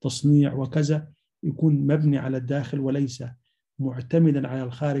وتصنيع وكذا يكون مبني على الداخل وليس معتمدا على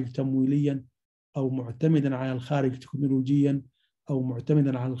الخارج تمويليا أو معتمدا على الخارج تكنولوجيا أو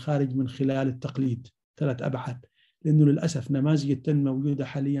معتمدا على الخارج من خلال التقليد. 3 أبعاد. لأنه للأسف نماذج التنمية موجودة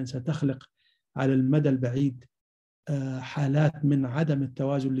حاليا ستخلق على المدى البعيد حالات من عدم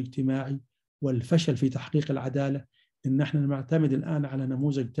التوازن الاجتماعي والفشل في تحقيق العدالة. إن احنا نعتمد الآن على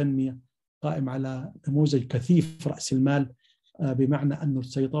نموذج تنمية قائم على نموذج كثيف رأس المال، بمعنى أن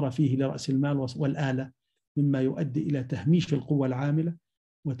السيطرة فيه لرأس المال والآلة، مما يؤدي إلى تهميش القوى العاملة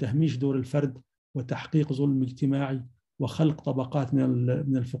وتهميش دور الفرد وتحقيق ظلم اجتماعي وخلق طبقات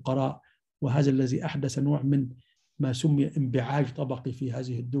من الفقراء. وهذا الذي أحدث نوع من ما سمي انبعاج طبقي في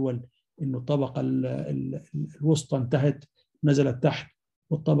هذه الدول، إنه الطبقة الوسطى انتهت نزلت تحت،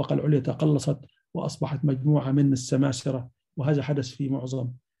 والطبقة العليا تقلصت وأصبحت مجموعة من السماسرة، وهذا حدث في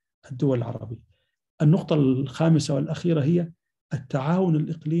معظم الدول العربية. النقطة الخامسة والأخيرة هي التعاون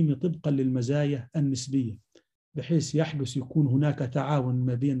الإقليمي طبقا للمزايا النسبية، بحيث يكون هناك تعاون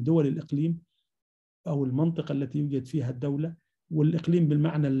ما بين دول الإقليم أو المنطقة التي يوجد فيها الدولة، والإقليم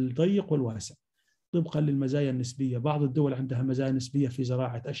بالمعنى الضيق والواسع طبقا للمزايا النسبية. بعض الدول عندها مزايا نسبية في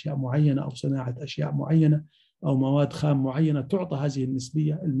زراعة أشياء معينة أو صناعة أشياء معينة أو مواد خام معينة، تعطى هذه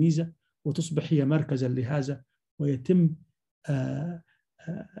النسبية الميزة وتصبح هي مركزا لهذا، ويتم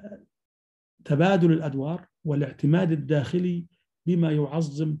تبادل الأدوار والاعتماد الداخلي بما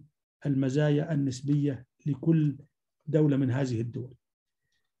يعظم المزايا النسبية لكل دولة من هذه الدول.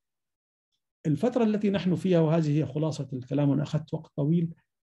 الفترة التي نحن فيها، وهذه هي خلاصة الكلام وأنا أخذت وقت طويل،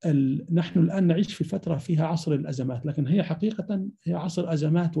 نحن الآن نعيش في فترة فيها عصر الأزمات، لكن هي حقيقة هي عصر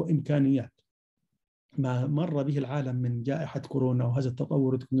أزمات وإمكانيات. ما مر به العالم من جائحة كورونا وهذا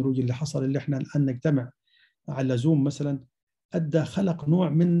التطور التكنولوجي اللي حصل، اللي احنا الآن نجتمع على زوم مثلا، أدى خلق نوع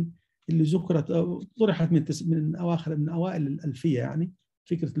من اللي ذكرت طرحت من أوائل الألفية، يعني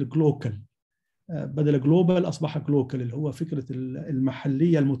فكرة الجلوكال، بدل جلوبال أصبح جلوكال، اللي هو فكرة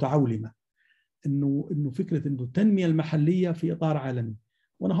المحلية المتعولمة، إنه فكرة إنه التنمية المحلية في إطار عالمي.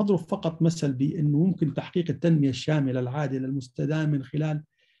 وأنا هضرب فقط مثل بأنه ممكن تحقيق التنمية الشاملة العادلة المستدامة من خلال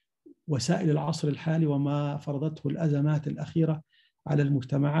وسائل العصر الحالي وما فرضته الأزمات الأخيرة على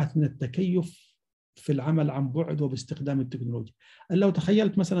المجتمعات من التكيف في العمل عن بعد وباستخدام التكنولوجيا. لو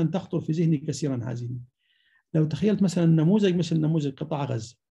تخيلت مثلا، تخطر في ذهني كثيرا هذه، لو تخيلت مثلا نموذج مثل نموذج قطاع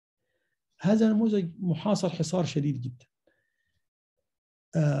غزة، هذا نموذج محاصر حصار شديد جدا،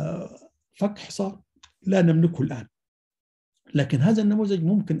 فك حصار لا نملكه الآن، لكن هذا النموذج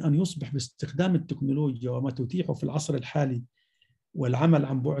ممكن أن يصبح باستخدام التكنولوجيا وما تتيحه في العصر الحالي والعمل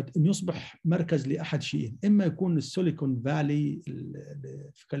عن بعد، أن يصبح مركز لأحد شيئين. إما يكون السيليكون فالي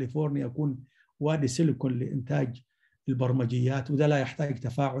في كاليفورنيا يكون وادي سيليكون لإنتاج البرمجيات، وده لا يحتاج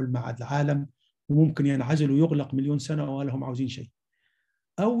تفاعل مع العالم وممكن ينعزل ويغلق مليون سنة ولا هم عاوزين شيء.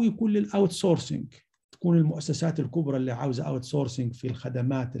 أو يكون للأوت سورسينج، تكون المؤسسات الكبرى اللي عاوزة أوت سورسينج في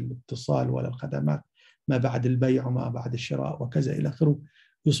الخدمات الاتصال ولا الخدمات ما بعد البيع وما بعد الشراء وكذا إلى آخره،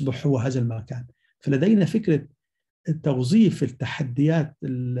 يصبح هو هذا المكان. فلدينا فكرة توظيف التحديات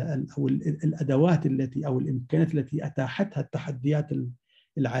أو الأدوات التي أو الإمكانيات التي أتاحتها التحديات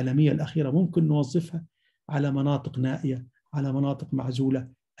العالمية الأخيرة، ممكن نوظفها على مناطق نائية، على مناطق معزولة،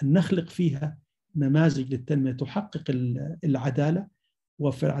 أن نخلق فيها نماذج للتنمية تحقق العدالة،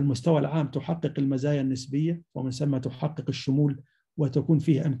 وعلى المستوى العام تحقق المزايا النسبية، ومن ثم تحقق الشمول، وتكون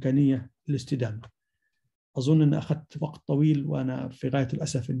فيه إمكانية للاستدامة. أظن أن أخذت وقت طويل، وأنا في غاية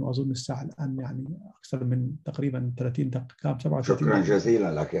الأسف أنه أظن الساعة الآن يعني أكثر من تقريبا 30 دقيقة، 37 شكرا دقيقة.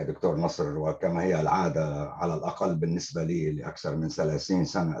 جزيلا لك يا دكتور نصر، وكما هي العادة على الأقل بالنسبة لي لأكثر من 30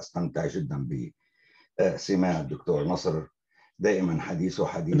 سنة أستمتع جدا بسماع الدكتور نصر. دائما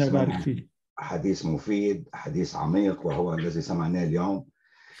حديثه ربنا يبارك فيك. حديث مفيد، حديث عميق، وهو الذي سمعناه اليوم.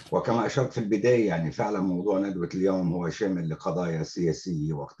 وكما أشرت في البداية يعني فعلا موضوع ندوة اليوم هو شامل لقضايا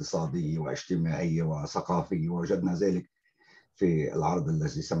سياسية واقتصادية واجتماعية وثقافية، ووجدنا ذلك في العرض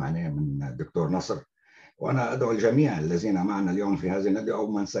الذي سمعناه من الدكتور نصر. وأنا أدعو الجميع الذين معنا اليوم في هذه الندوة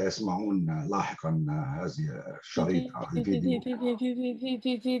أو من سيسمعون لاحقا هذه الشريط أو الفيديو.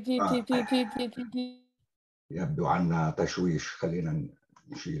 يبدو عنا تشويش، خلينا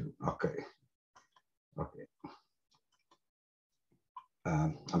نشيل. أوكي.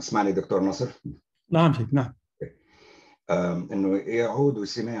 عم تسمعني دكتور نصر؟ نعم شيخ، نعم. انه يعود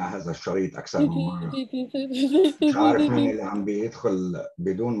وسماع هذا الشريط اكثر من مره. مش عارف مين اللي عم بيدخل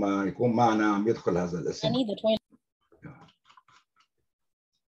بدون ما يكون معنا، عم يدخل هذا الاسم.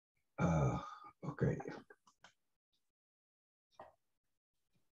 اوكي.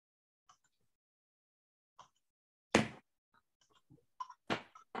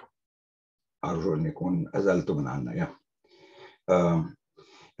 ارجو ان يكون ازلته من عنا.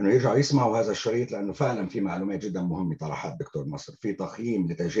 انه يرجعوا يسمعوا هذا الشريط، لانه فعلا في معلومات جدا مهمه طرحها الدكتور نصر، في تقييم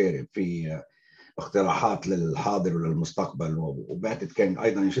لتجارب، في اقتراحات للحاضر وللمستقبل. وباتت كان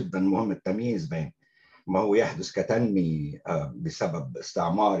ايضا جدا مهم التمييز بين ما هو يحدث كتنمية بسبب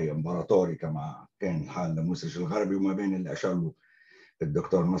استعماري امبراطوري كما كان حال النموذج الغربي، وما بين اللي اشار له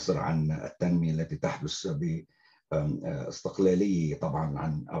الدكتور نصر عن التنمية التي تحدث باستقلالية طبعا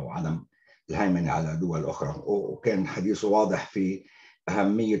عن او عدم الهيمنة على دول اخرى. وكان حديثه واضح في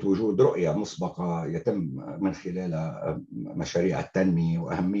أهمية وجود رؤية مسبقة يتم من خلالها مشاريع التنمية،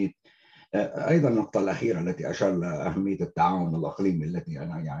 وأهمية أيضا النقطة الأخيرة التي أشار لها أهمية التعاون الإقليمي، التي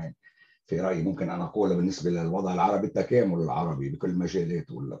أنا يعني في رأيي ممكن أن أقول بالنسبة للوضع العربي التكامل العربي بكل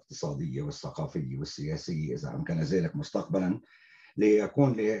المجالات، والاقتصادية والثقافية والسياسية إذا أمكن ذلك مستقبلا،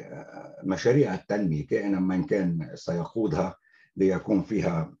 ليكون لمشاريع التنمية كائنا من كان سيقودها ليكون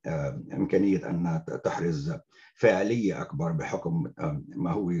فيها إمكانية أن تحرز فاعلية أكبر بحكم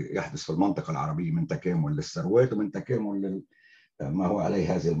ما هو يحدث في المنطقة العربية من تكامل للثروات ومن تكامل ما هو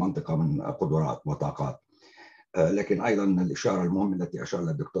عليه هذه المنطقة من قدرات وطاقات. لكن أيضا الإشارة المهمة التي أشار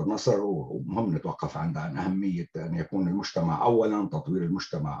لها الدكتور نصر، ومهم نتوقف عندها، عن أهمية أن يكون المجتمع أولا، تطوير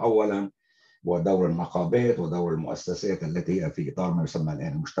المجتمع أولا، ودور النقابات ودور المؤسسات التي هي في إطار ما يسمى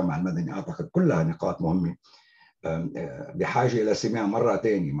الآن المجتمع المدني. أعتقد كلها نقاط مهمة بحاجة إلى سماع مرة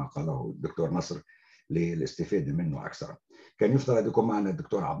ثانية ما قاله الدكتور نصر للاستفادة منه أكثر. كان يفترض يكون معنا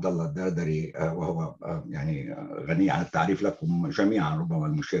الدكتور عبد الله الدردري، وهو يعني غني عن التعريف لكم جميعا ربما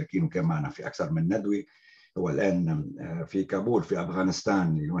المشاركين، وكان معنا في أكثر من ندوة. هو الآن في كابول في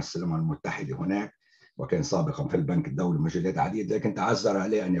أفغانستان يمثل الأمم المتحدة هناك، وكان سابقا في البنك الدولي ومجالات عديدة، لكن تعذر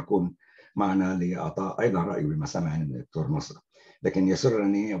عليه أن يكون معنا لإعطاء أيضا رأيه بما سمع من الدكتور نصر. لكن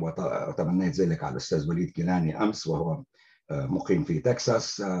يسرني وتمنيت ذلك على الأستاذ وليد كيلاني أمس، وهو مقيم في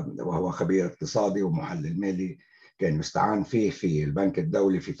تكساس، وهو خبير اقتصادي ومحلل مالي، كان يستعان فيه في البنك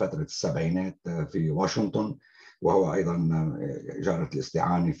الدولي في فترة السبعينات في واشنطن، وهو أيضا جرت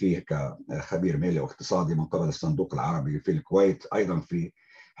الاستعانة فيه كخبير مالي واقتصادي من قبل الصندوق العربي في الكويت، أيضا في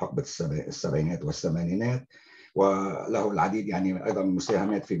حقبة السبعينات والثمانينات، وله العديد يعني أيضا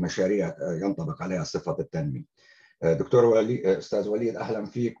مساهمات في مشاريع ينطبق عليها صفة التنمية. دكتور أستاذ وليد، أهلا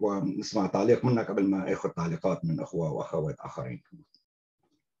فيك، ونسمع تعليق منك قبل ما أخذ تعليقات من أخوة وأخوات آخرين.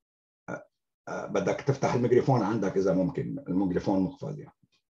 بدك تفتح الميكروفون عندك إذا ممكن، الميكروفون مقفل يعني.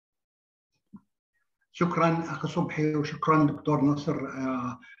 شكرا أخي صبحي، وشكرا دكتور نصر.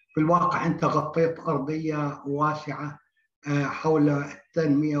 في الواقع أنت غطيت أرضية واسعة حول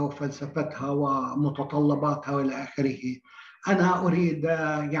التنمية وفلسفتها ومتطلباتها وإلى آخره. أنا أريد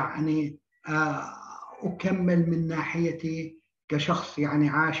يعني أكمل من ناحيتي كشخص يعني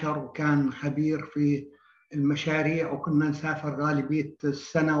عاشر وكان خبير في المشاريع، وكنا نسافر غالبية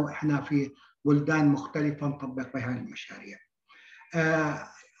السنة وإحنا في بلدان مختلفة نطبق بها المشاريع.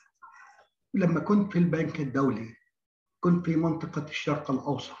 لما كنت في البنك الدولي كنت في منطقة الشرق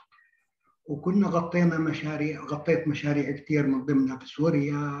الأوسط، وكنا غطيت مشاريع كثير، من ضمنها في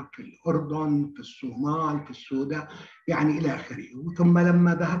سوريا، في الأردن، في الصومال، في السودان، يعني إلى آخره. ثم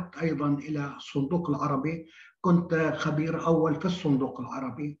لما ذهبت أيضا إلى الصندوق العربي كنت خبير أول في الصندوق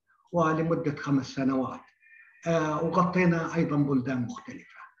العربي ولمدة 5 سنوات. وغطينا أيضا بلدان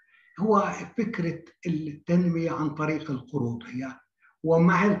مختلفة. هو فكرة التنمية عن طريق القروض هي،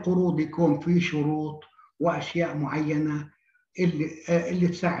 ومع القروض يكون في شروط وأشياء معينة اللي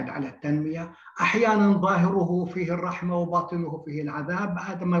تساعد على التنمية. أحيانا ظاهره فيه الرحمة وباطنه فيه العذاب،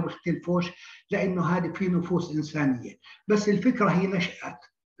 هذا ما بيختلفوش لأنه هذه في نفوس إنسانية. بس الفكرة هي نشأت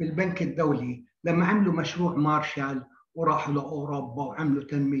في البنك الدولي لما عملوا مشروع مارشال وراحوا لأوروبا وعملوا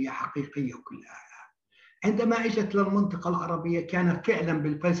تنمية حقيقية كلها. عندما اجت للمنطقة العربية كانت فعلا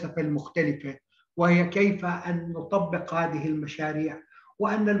بالفلسفة المختلفة، وهي كيف أن نطبق هذه المشاريع،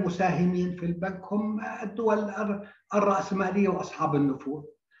 وأن المساهمين في البنك هم الدول الرأسمالية وأصحاب النفوذ.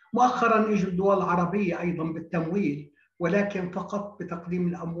 مؤخرا اجوا الدول العربية أيضا بالتمويل، ولكن فقط بتقديم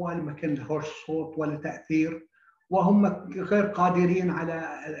الأموال، ما كان لهوش صوت ولا تأثير، وهم غير قادرين على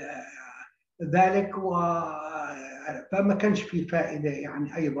ذلك، فما كانش في فائدة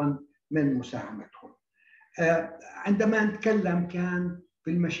يعني أيضا من مساهمتهم. عندما نتكلم كان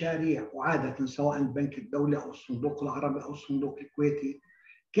في المشاريع، وعادة سواء البنك الدولي أو الصندوق العربي أو الصندوق الكويتي،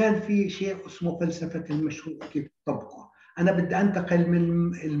 كان في شيء اسمه فلسفة المشروع كيف تطبقه. أنا بدي أنتقل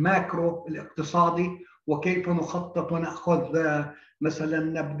من الماكرو الاقتصادي وكيف نخطط ونأخذ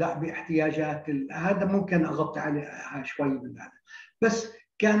مثلا نبدأ باحتياجات، هذا ممكن أغطي عليها شوي بالهذا. بس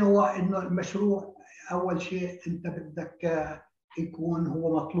كان هو إنه المشروع أول شيء أنت بدك يكون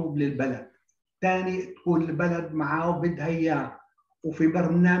هو مطلوب للبلد، ثاني تكون البلد معاه بدها إياه وفي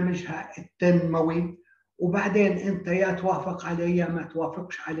برنامجها التنموي، وبعدين أنت يا توافق عليه يا ما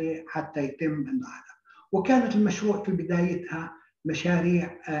توافقش عليه حتى يتم إنه هذا. وكانت المشروع في بدايتها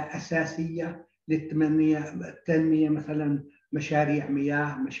مشاريع أساسية للتنمية، مثلا مشاريع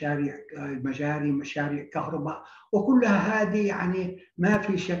مياه، مشاريع مجاري، مشاريع كهرباء، وكلها هذه يعني ما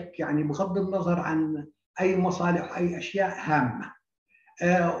في شك يعني بغض النظر عن أي مصالح أي أشياء هامة.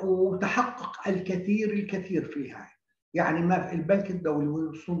 وتحقق الكثير فيها. يعني ما في البنك الدولي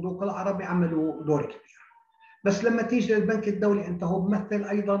والصندوق العربي عملوا دور كبير. بس لما تيجي للبنك الدولي انت هو بمثل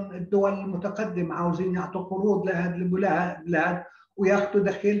ايضا الدول المتقدمه، عاوزين يعطوا قروض لهذه البلاد وياخذوا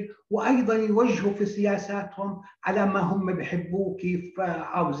دخل، وايضا يوجهوا في سياساتهم على ما هم بيحبوه، كيف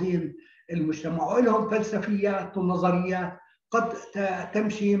عاوزين المجتمع، ولهم فلسفيات ونظريات قد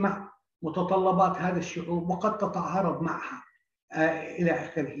تمشي مع متطلبات هذا الشعوب وقد تتعارض معها الى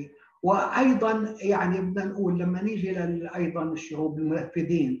اخره. وايضا يعني بدنا نقول لما نيجي ايضا الشعوب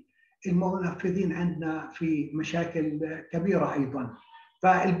المنفذين عندنا في مشاكل كبيره ايضا.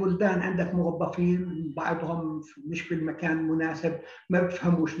 فالبلدان عندك موظفين بعضهم مش في المكان المناسب، ما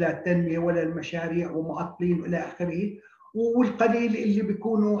بفهموش لا التنميه ولا المشاريع ومعطلين الى اخره، والقليل اللي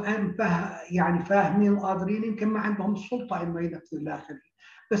بيكونوا يعني فاهمين وقادرين يمكن ما عندهم السلطه انه ينفذوا الى اخره.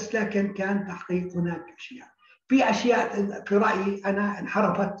 بس لكن كان تحقيق هناك اشياء في رايي انا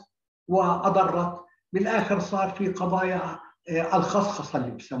انحرفت واضرت. بالاخر صار في قضايا الخصخصه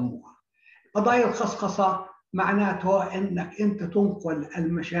اللي بسموها. قضايا الخصخصه معناته انك انت تنقل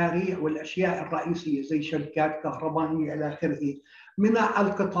المشاريع والاشياء الرئيسيه زي شركات كهربائيه الى اخره من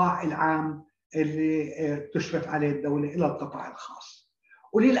القطاع العام اللي تشرف عليه الدوله الى القطاع الخاص.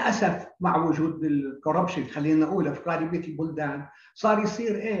 وللاسف مع وجود الكوربشن خلينا نقول في غالبيه البلدان صار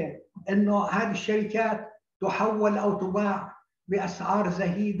يصير انه هذه الشركات تحول او تباع باسعار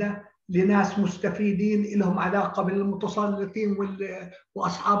زهيده لناس مستفيدين لهم علاقه بالمتسلطين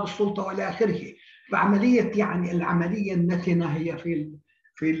واصحاب السلطه والى اخره. فعمليه يعني العمليه النتنه هي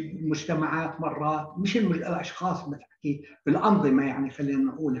في المجتمعات مرات، مش الاشخاص بتحكي بالانظمه، يعني خلينا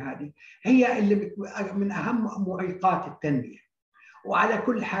نقول هذه هي اللي من اهم معيقات التنميه. وعلى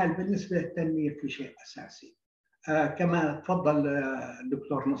كل حال بالنسبه للتنميه في شيء اساسي كما تفضل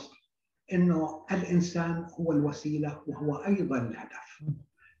الدكتور نصر، انه الانسان هو الوسيله وهو ايضا الهدف.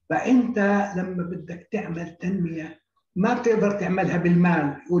 فانت لما بدك تعمل تنميه ما بتقدر تعملها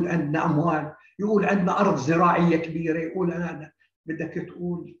بالمال، يقول عندنا اموال، يقول عندنا ارض زراعيه كبيره، يقول انا بدك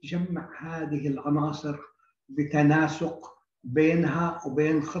تقول جمع هذه العناصر بتناسق بينها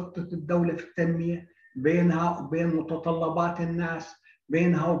وبين خطه الدوله في التنميه، بينها وبين متطلبات الناس،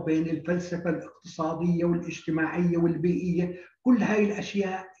 بينها وبين الفلسفه الاقتصاديه والاجتماعيه والبيئيه. كل هاي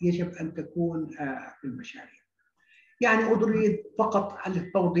الاشياء يجب ان تكون في المشاريع. يعني أريد فقط على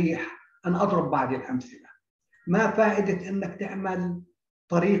التوضيح أن أضرب بعض الأمثلة. ما فائدة أنك تعمل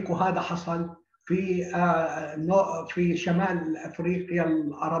طريق، وهذا حصل في شمال أفريقيا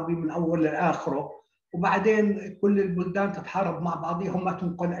العربي من أول لآخره، وبعدين كل البلدان تتحارب مع بعضها وما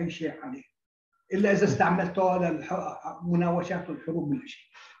تنقل أي شيء عليه إلا إذا استعملته للمناوشات والحروب من شيء.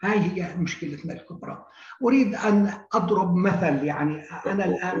 هاي هي مشكلتنا الكبرى. أريد أن أضرب مثل، يعني أنا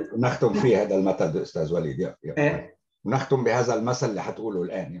الآن نختم في هذا المثل أستاذ وليد. نختم بهذا المثل اللي حتقوله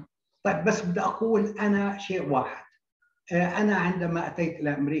الآن. طيب بس بدي أقول أنا شيء واحد. أنا عندما أتيت إلى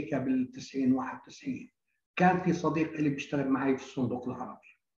أمريكا بال90 91 كان في صديق لي بيشتغل معي في الصندوق العربي،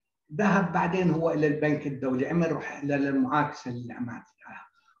 ذهب بعدين هو إلى البنك الدولي، عمل رحلة للمعاكسة اللي عملت لها،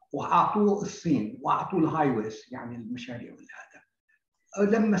 وأعطوه الصين وأعطوه الهاي ويز يعني المشاريع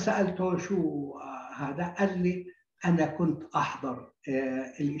هذا. لما سألته شو هذا قال لي أنا كنت أحضر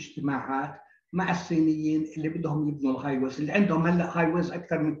الاجتماعات مع الصينيين اللي بدهم يبنوا الهاي ويز، اللي عندهم هلا هاي ويز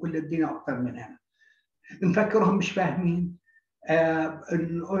أكثر من كل الدنيا وأكثر من هنا. نفكرهم مش فاهمين،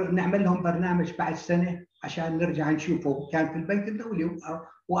 نعمل لهم برنامج بعد سنة عشان نرجع نشوفه. كان في البنك الدولي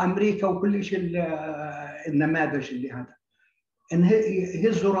وأمريكا وكل شيء النماذج اللي هذا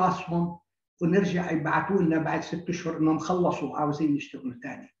يهزوا راسهم ونرجع يبعثوا لنا بعد 6 أشهر انهم خلصوا وعاوزين يشتغلوا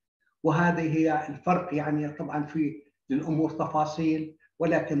ثاني. وهذه هي الفرق. يعني طبعا في للامور تفاصيل،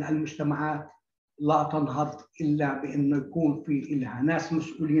 ولكن المجتمعات لا تنهض الا بانه يكون في لها ناس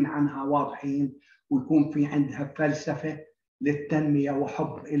مسؤولين عنها واضحين، ويكون في عندها فلسفه للتنميه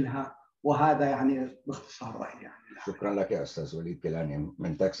وحب لها. وهذا يعني باختصار رايي. يعني شكرا لك يا استاذ وليد كيلاني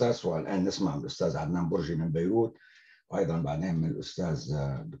من تكساس. والان نسمع من الاستاذ عدنان برجي من بيروت، وايضا بعدين من الاستاذ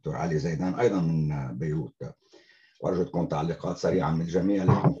الدكتور علي زيدان ايضا من بيروت. وارجو تكون تعليقات سريعه من الجميع،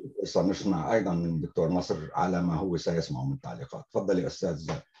 لكن سنسمع ايضا من الدكتور نصر على ما هو سيسمعه من تعليقات. تفضل يا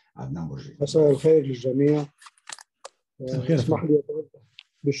استاذ عدنان برجي. مساء الخير للجميع. اسمح لي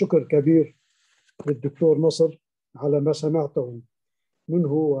بشكر كبير للدكتور نصر على ما سمعته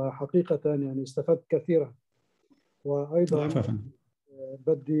منه، وحقيقه يعني استفدت كثيرا. وايضا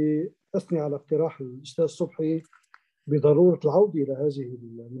بدي اثني على اقتراح الاستاذ صبحي بضروره العوده الى هذه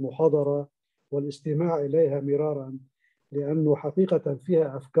المحاضره والاستماع اليها مرارا، لانه حقيقه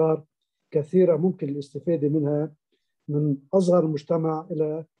فيها افكار كثيره ممكن الاستفاده منها من اصغر المجتمع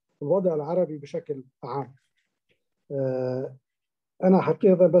الى الوضع العربي بشكل عام. انا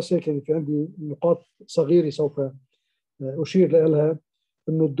حقيقه بس هيك في عندي نقاط صغيره سوف اشير لها.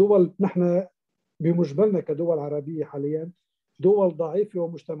 انه الدول نحن بمجملنا كدول عربيه حاليا دول ضعيفه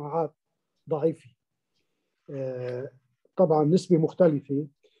ومجتمعات ضعيفه، طبعا نسبه مختلفه،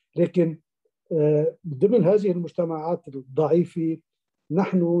 لكن ضمن هذه المجتمعات الضعيفه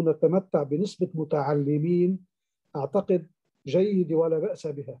نحن نتمتع بنسبه متعلمين اعتقد جيده ولا باس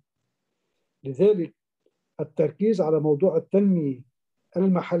بها. لذلك التركيز على موضوع التنميه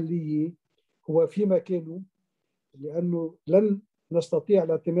المحليه هو في مكانه، لانه لن نستطيع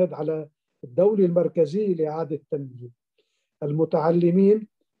الاعتماد على الدوله المركزيه لاعاده التنميه. المتعلمين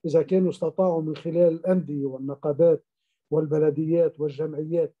اذا كانوا استطاعوا من خلال الانديه والنقابات والبلديات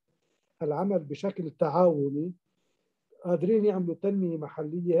والجمعيات العمل بشكل تعاوني قادرين يعملوا تنميه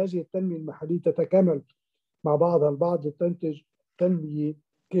محليه. هذه التنميه المحليه تتكامل مع بعضها البعض لتنتج تنميه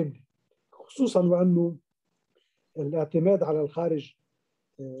كامله، خصوصا وانه الاعتماد على الخارج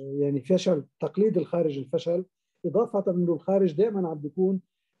يعني فشل، تقليد الخارج الفشل، اضافه انه الخارج دائما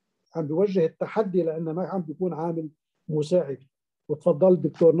عم بيوجه التحدي لانه ما عم بيكون عامل مساعد. وتفضل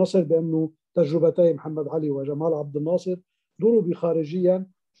الدكتور نصر بانه تجربتي محمد علي وجمال عبد الناصر ضربوا خارجيا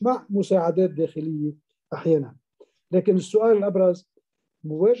مع مساعدات داخليه احيانا. لكن السؤال الابرز،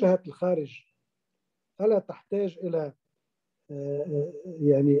 مواجهه الخارج الا تحتاج الى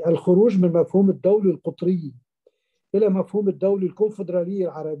يعني الخروج من مفهوم الدوله القطريه الى مفهوم الدوله الكونفدراليه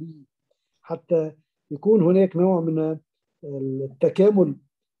العربيه، حتى يكون هناك نوع من التكامل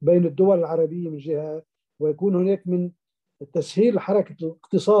بين الدول العربيه من جهه، ويكون هناك من تسهيل حركه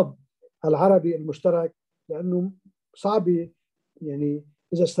الاقتصاد العربي المشترك. لانه صعب يعني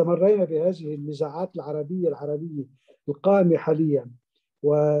اذا استمرينا بهذه النزاعات العربيه القائمه حاليا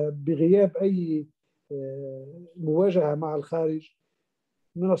وبغياب اي مواجهه مع الخارج،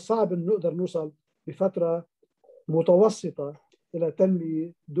 من الصعب ان نقدر نوصل بفتره متوسطه الى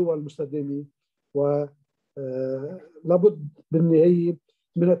تنميه دول مستدامه. ولابد بالنهايه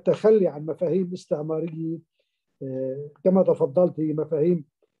من التخلي عن مفاهيم استعماريه كما تفضلت، هي مفاهيم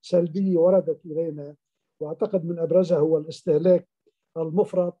سلبيه وردت الينا، واعتقد من ابرزها هو الاستهلاك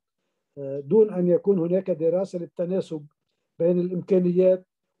المفرط دون ان يكون هناك دراسه للتناسب بين الامكانيات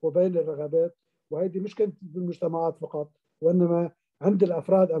وبين الرغبات. وهذه مش كانت بالمجتمعات فقط، وانما عند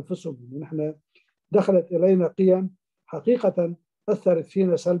الافراد انفسهم. نحن دخلت الينا قيم حقيقه اثرت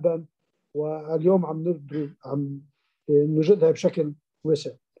فينا سلبا، واليوم عم نجدها بشكل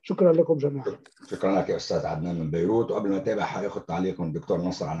واسع. شكرا لكم جميعا. شكرا لك يا استاذ عدنان من بيروت. وقبل ما اتابع حياخذ تعليق من الدكتور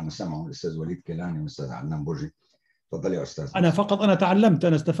نصر على ما سمعه الاستاذ وليد كيلاني والاستاذ عدنان برجي. تفضل يا استاذ. انا تعلمت،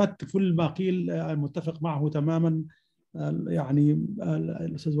 انا استفدت كل ما قيل، متفق معه تماما. يعني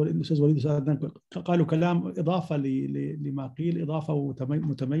الاستاذ وليد والاستاذ عدنان قالوا كلام اضافه لما قيل، اضافه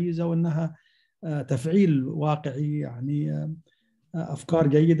متميزه، وانها تفعيل واقعي يعني أفكار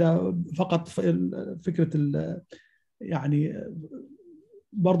جيدة. فقط فكرة يعني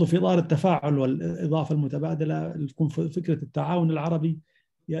برضو في إطار التفاعل والإضافة المتبادلة تكون فكرة التعاون العربي،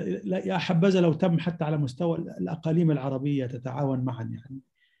 يا حبذا لو تم حتى على مستوى الأقاليم العربية تتعاون معا، يعني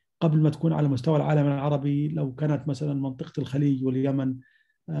قبل ما تكون على مستوى العالم العربي. لو كانت مثلا منطقة الخليج واليمن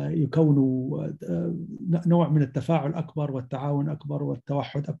يكونوا نوع من التفاعل أكبر والتعاون أكبر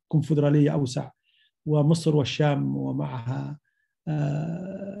والتوحد، كونفدرالية أوسع، ومصر والشام ومعها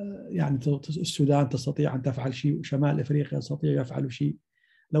يعني السودان تستطيع أن تفعل شيء، وشمال أفريقيا يستطيع يفعل شيء.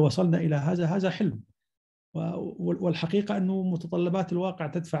 لو وصلنا إلى هذا حلم، والحقيقة أنه متطلبات الواقع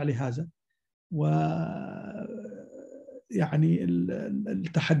تدفع لهذا، و يعني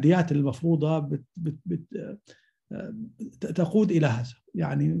التحديات المفروضة تقود إلى هذا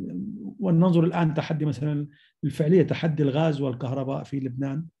يعني. وننظر الآن تحدي مثلا الفعلية، تحدي الغاز والكهرباء في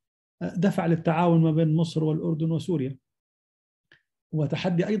لبنان دفع للتعاون ما بين مصر والأردن وسوريا،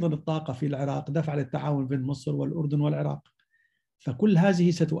 وتحدي أيضا الطاقة في العراق دفع للتعاون بين مصر والأردن والعراق. فكل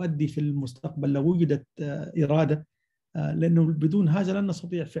هذه ستؤدي في المستقبل لو وجدت إرادة، لأنه بدون هذا لن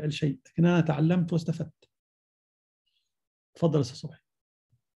نستطيع فعل شيء. لكن أنا تعلمت واستفدت. تفضل أستاذ صبحي.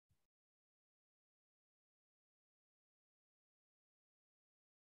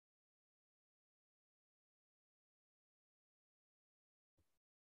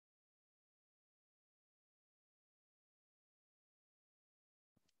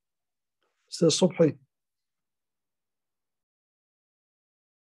 أستاذ صبحي.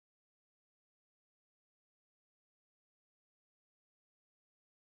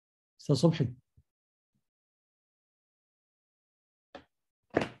 أستاذ صبحي.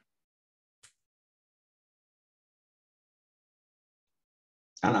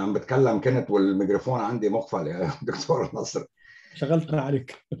 أنا عم بتكلم كنت والميكروفون عندي مقفل يا دكتور نصر. شغلتنا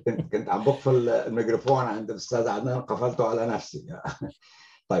عليك. كنت عم بقفل الميكروفون عند الأستاذ عدنان، قفلته على نفسي.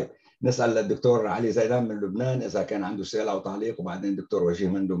 طيب نسأل الدكتور علي زيدان من لبنان إذا كان عنده سؤال أو تعليق، وبعدين الدكتور وجيه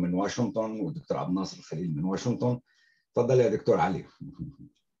مندو من واشنطن، والدكتور عبد الناصر الخليل من واشنطن. تفضل يا دكتور علي.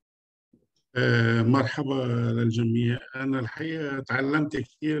 مرحبا للجميع. أنا الحقيقة تعلمت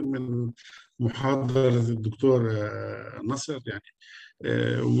كثير من محاضرة الدكتور نصر،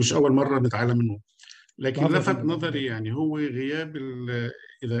 يعني ومش أول مرة نتعلم منه. لكن لفت نظري يعني هو غياب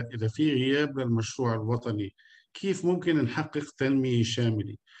إذا في غياب للمشروع الوطني، كيف ممكن نحقق تنمية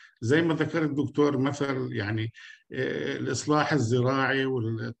شاملة؟ زي ما ذكر الدكتور مثل يعني الإصلاح الزراعي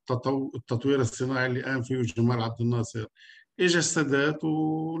والتطوير الصناعي اللي قام فيه جمال عبد الناصر، اجى السادات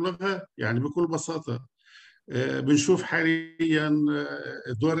ولغاه يعني بكل بساطة. بنشوف حاليا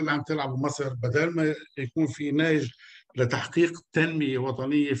الدور اللي عم تلعبه مصر، بدل ما يكون في نهج لتحقيق تنمية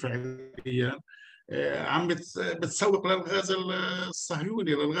وطنية فعليا، عم بتسوق للغاز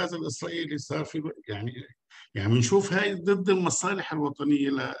الصهيوني، للغاز الإسرائيلي. صار في يعني بنشوف هاي ضد المصالح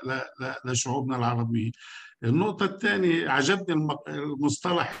الوطنية لشعوبنا العربية. النقطة الثانية، عجبني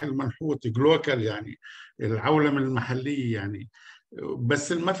المصطلح المنحوت جلوكال، يعني العولمة المحلية يعني.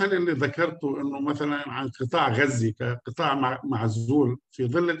 بس المثل اللي ذكرته انه مثلا عن قطاع غزة كقطاع معزول في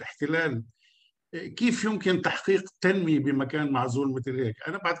ظل الاحتلال، كيف يمكن تحقيق تنمية بمكان معزول مثل هيك؟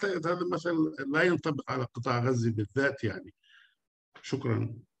 انا بعتقد هذا المثل لا ينطبق على قطاع غزة بالذات يعني.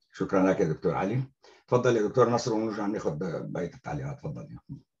 شكرا. شكرا لك يا دكتور علي. تفضل يا دكتور نصر ونرجع ناخذ بقية التعليقات. تفضل.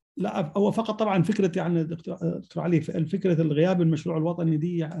 لا، هو فقط طبعا فكرة يعني دكتور علي، فكرة الغياب المشروع الوطني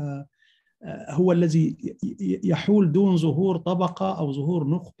دي هو الذي يحول دون ظهور طبقة أو ظهور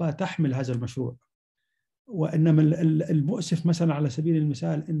نخبة تحمل هذا المشروع. وإنما المؤسف مثلا على سبيل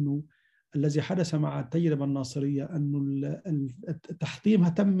المثال أنه الذي حدث مع التجربة الناصرية أنه تحطيمها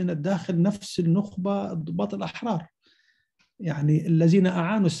تم من الداخل نفس النخبة الضباط الأحرار، يعني الذين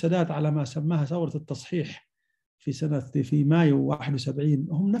أعانوا السادات على ما سماها ثورة التصحيح في مايو 71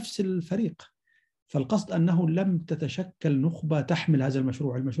 هم نفس الفريق. فالقصد أنه لم تتشكل نخبة تحمل هذا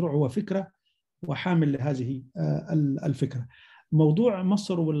المشروع. المشروع هو فكرة وحامل لهذه الفكرة. موضوع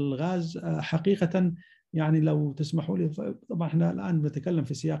مصر والغاز حقيقة يعني لو تسمحوا لي، طبعا احنا الآن نتكلم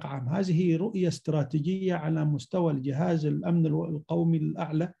في سياق عام، هذه رؤية استراتيجية على مستوى الجهاز الأمن القومي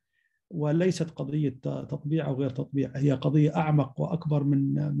الأعلى، وليست قضية تطبيع أو غير تطبيع، هي قضية أعمق وأكبر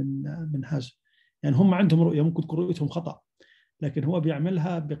من هذا. يعني هم عندهم رؤية ممكن تكون رؤيتهم خطأ، لكن هو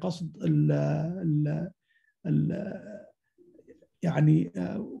بيعملها بقصد يعني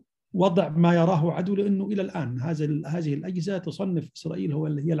وضع ما يراه عدو، لأنه إلى الآن هذه الأجهزة تصنف إسرائيل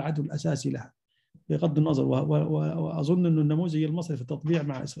هي العدو الأساسي لها بغض النظر. وأظن أن النموذج المصري في التطبيع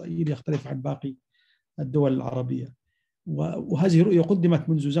مع إسرائيل يختلف عن باقي الدول العربية. وهذه رؤية قدمت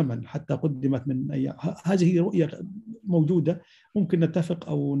منذ زمن، حتى قدمت من أيام. هذه رؤية موجودة، ممكن نتفق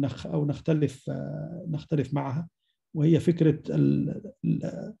أو نختلف معها، وهي فكرة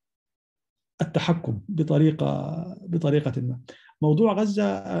التحكم بطريقة ما. موضوع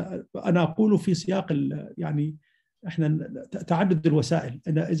غزة أنا أقول في سياق يعني إحنا تعدد الوسائل.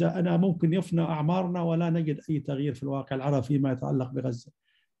 إذا أنا ممكن يفنى أعمارنا ولا نجد أي تغيير في الواقع العربي فيما يتعلق بغزة،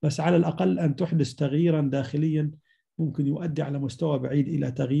 بس على الأقل أن تحدث تغييرا داخليا ممكن يؤدي على مستوى بعيد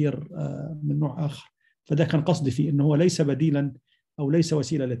إلى تغيير من نوع آخر. فده كان قصدي فيه، أنه هو ليس بديلا أو ليس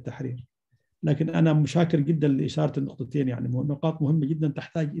وسيلة للتحرير. لكن أنا مشاكر جدا لإشارة النقطتين، يعني نقاط مهمة جدا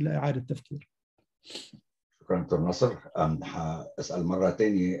تحتاج إلى إعادة تفكير. شكرا دكتور نصر. هسأل مرة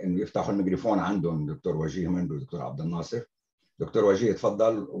ثانية إنه يفتحوا الميكروفون عندهم دكتور وجيه مندو ودكتور عبد الناصر. دكتور وجيه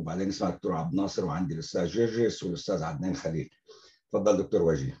اتفضل، وبعدين نسمع دكتور عبد الناصر، وعندي الأستاذ جرجس والأستاذ عدنان خليل. تفضل دكتور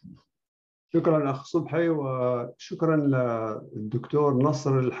وجيه. شكرا أخ صبحي، وشكرا للدكتور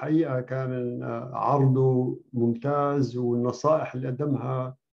نصر. الحقيقة كان عرضه ممتاز، والنصائح اللي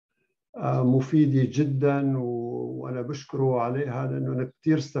قدمها مفيدة جدا، وأنا بشكره عليها لأنه أنا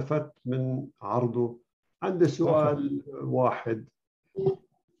كثير استفدت من عرضه. عندي سؤال واحد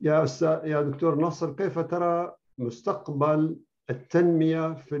يا دكتور نصر، كيف ترى مستقبل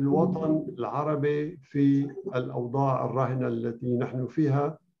التنمية في الوطن العربي في الأوضاع الراهنة التي نحن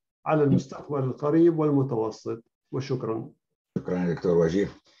فيها على المستقبل القريب والمتوسط؟ وشكرا. شكرا دكتور وجيه.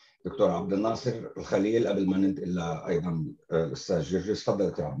 دكتور عبد الناصر الخليل، قبل ما ننتقل ايضا الاستاذ جرجس. تفضل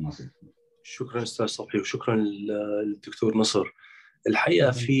دكتور عبد الناصر. شكرا استاذ صبحي، وشكرا للدكتور نصر.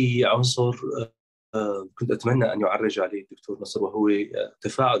 الحقيقه في عنصر كنت اتمنى ان يعرج عليه الدكتور نصر، وهو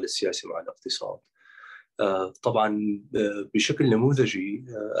التفاعل السياسي مع الاقتصاد. طبعا بشكل نموذجي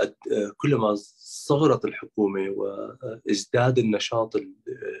كلما صغرت الحكومة وازداد النشاط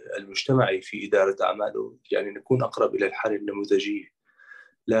المجتمعي في إدارة أعماله، يعني نكون أقرب إلى الحالة النموذجية.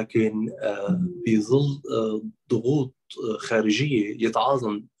 لكن بظل ضغوط خارجية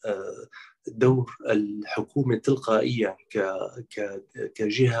يتعاظم دور الحكومة تلقائيا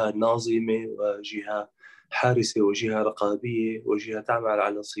كجهة ناظمة وجهة حارسة وجهة رقابية وجهة تعمل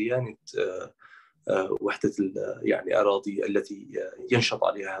على صيانة وحدة يعني أراضي التي ينشط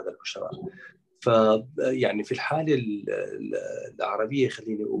عليها هذا المجتمع. فيعني في الحالة العربية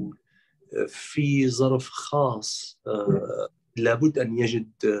خليني أقول في ظرف خاص لابد أن يجد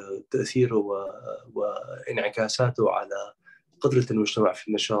تأثيره وانعكاساته على قدرة المجتمع في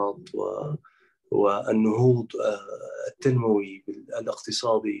النشاط والنهوض التنموي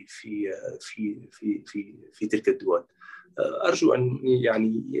الاقتصادي في تلك الدول. أرجو أن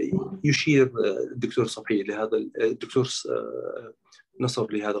يعني يشير الدكتور صبحي لهذا الدكتور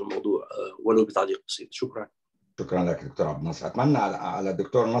نصر لهذا الموضوع ولو بتعليق بسيط. شكرا. شكرا لك دكتور عبد الناصر. اتمنى على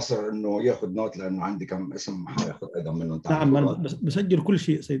الدكتور نصر انه ياخذ نوت، لانه عندي كم اسم حياخذ ايضا منه. نعم، بسجل كل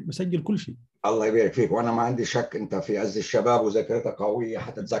شيء سيد، بسجل كل شيء. الله يبارك فيك، وانا ما عندي شك انت في عز الشباب وذاكرتك قويه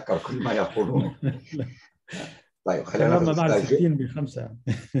حتتذكر كل ما يقولون. طيب خلينا ناخذ بعد 60 ب5.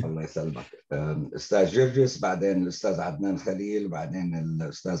 الله يسلمك. استاذ جرجس، بعدين الاستاذ عدنان خليل، بعدين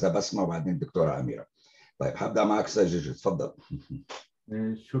الاستاذه بسمه، وبعدين الدكتوره اميره. طيب هبدا معك استاذ جرجس، تفضل.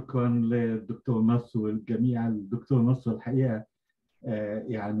 شكرا للدكتور نصر والجميع. الدكتور نصر الحقيقه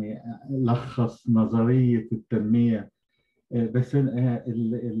يعني لخص نظريه التنميه. بس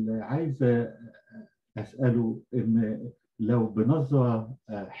اللي عايز اساله ان لو بنظره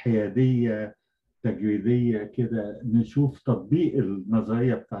حياديه تجريديه كده نشوف تطبيق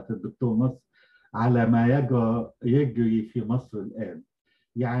النظريه بتاعت الدكتور نصر على ما يجري في مصر الان.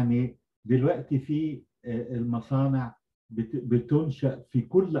 يعني دلوقتي في المصانع بتنشأ في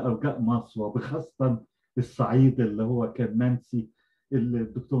كل أرجاء مصر، وبخاصة الصعيد اللي هو كان منسي.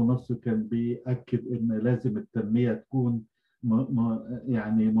 الدكتور نصر كان بيأكد إن لازم التنمية تكون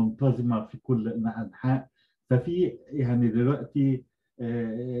يعني منتظمة في كل الأنحاء. ففي يعني دلوقتي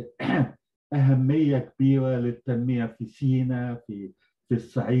أهمية كبيرة للتنمية في سيناء، في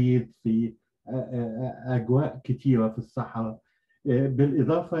الصعيد، في أجواء كتيرة في الصحراء،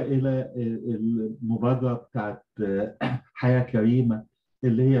 بالإضافة إلى المبادرة بتاعت حياة كريمة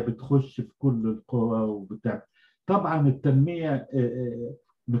اللي هي بتخش في كل القرى وبتاع. طبعا التنمية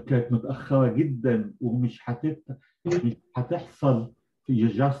كانت متأخرة جدا ومش هتحصل في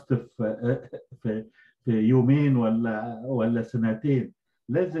جاست في يومين ولا سنتين.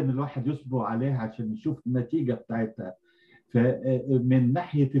 لازم الواحد يصبر عليها عشان يشوف النتيجة بتاعتها. فمن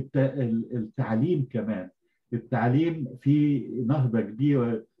ناحية التعليم كمان، التعليم في نهضة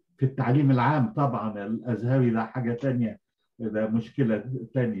كبيرة في التعليم العام. طبعا الأزهري ده حاجة تانية، ده مشكلة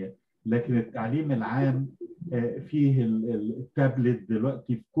تانية. لكن التعليم العام فيه التابلت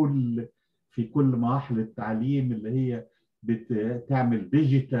دلوقتي في كل مراحل التعليم اللي هي بتعمل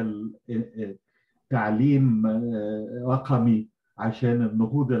ديجيتال تعليم رقمي عشان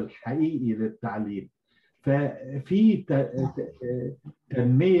النهوض الحقيقي للتعليم. ففي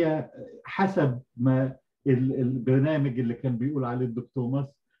تنمية حسب ما البرنامج اللي كان بيقول عليه الدكتور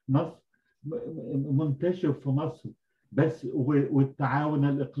نصر منتشر في مصر، بس والتعاون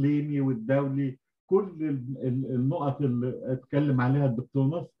الإقليمي والدولي، كل النقط اللي اتكلم عليها الدكتور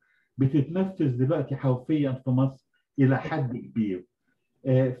نصر بتتنفذ دلوقتي حرفيا في مصر إلى حد كبير.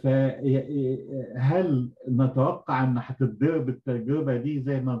 فهل نتوقع أن هتتضرب التجربة دي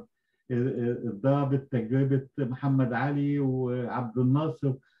زي ما ضربت تجربة محمد علي وعبد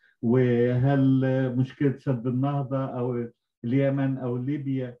الناصر؟ وهل مشكلة سد النهضة أو اليمن أو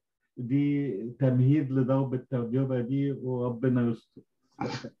ليبيا دي تمهيد لضرب التجربة دي؟ وربنا يستر.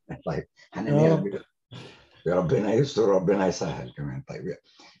 طيب يا ربنا يستر وربنا يسهل كمان. طيب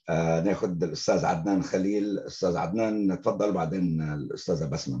ناخد الأستاذ عدنان خليل. أستاذ عدنان تفضل، بعدين الأستاذة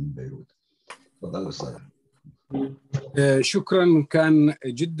بسمة من بيروت. تفضل أستاذ. شكرا، كان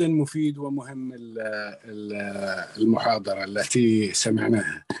جدا مفيد ومهم المحاضرة التي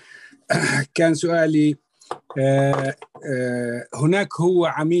سمعناها. كان سؤالي هناك هو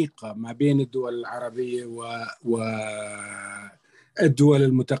عميقة ما بين الدول العربية والدول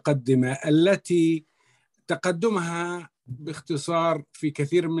المتقدمة التي تقدمها باختصار في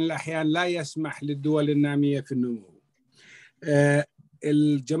كثير من الأحيان لا يسمح للدول النامية في النمو.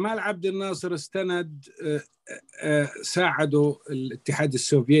 الجمال عبد الناصر استند ساعدوا الاتحاد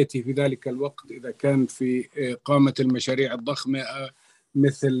السوفيتي في ذلك الوقت إذا كان في إقامة المشاريع الضخمة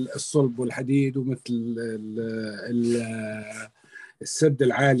مثل الصلب والحديد ومثل السد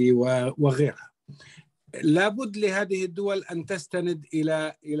العالي وغيرها. لابد لهذه الدول أن تستند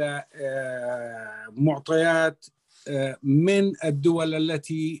إلى معطيات من الدول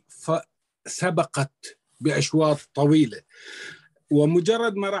التي سبقت بأشواط طويلة.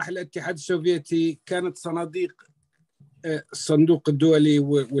 ومجرد ما راح الاتحاد السوفيتي كانت صناديق الصندوق الدولي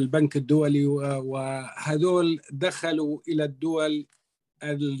والبنك الدولي وهذول دخلوا إلى الدول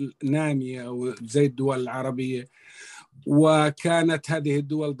النامية أو زي الدول العربية، وكانت هذه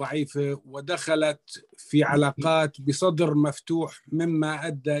الدول ضعيفة ودخلت في علاقات بصدر مفتوح مما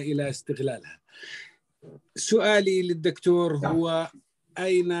أدى إلى استغلالها. سؤالي للدكتور هو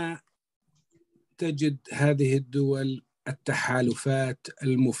أين تجد هذه الدول التحالفات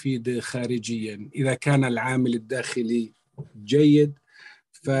المفيدة خارجيا؟ إذا كان العامل الداخلي جيد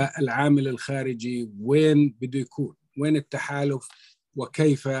فالعامل الخارجي وين بده يكون؟ وين التحالف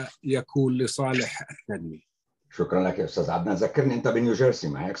وكيف يكون لصالح التنمية؟ شكرا لك يا أستاذ عدنان. ذكرني أنت بنيوجيرسي،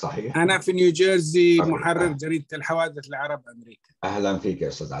 ما هيك صحيح؟ أنا في نيوجيرسي، محرر جريدة الحوادث العرب أمريكا. أهلا فيك يا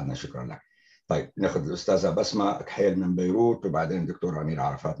أستاذ عدنان، شكرا لك. طيب ناخذ الأستاذة بسمة كحيل من بيروت وبعدين الدكتور أمير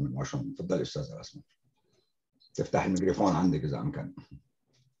عرفات من واشنطن. تفضل أستاذة بسمة، تفتح الميكروفون عندك إذا أمكن.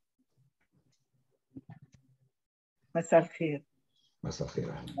 مساء الخير. مساء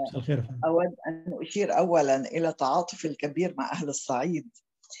الخير. مساء الخير. أود أن أشير أولاً إلى تعاطفي الكبير مع أهل الصعيد،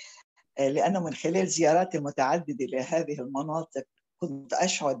 لأنه من خلال زياراتي المتعددة لهذه المناطق كنت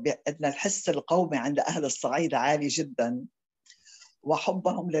أشعر بأن الحس القومي عند أهل الصعيد عالي جداً،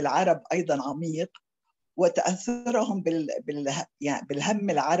 وحبهم للعرب أيضاً عميق، وتأثرهم بالهم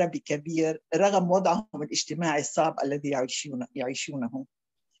العربي كبير رغم وضعهم الاجتماعي الصعب الذي يعيشونه.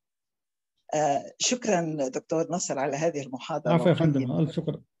 شكرا دكتور نصر على هذه المحاضرة. عفوا يا فندم،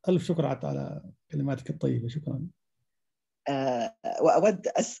 ألف شكر على كلماتك الطيبة، شكرا. وأود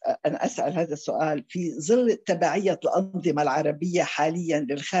أن أسأل هذا السؤال في ظل تبعية الأنظمة العربية حاليا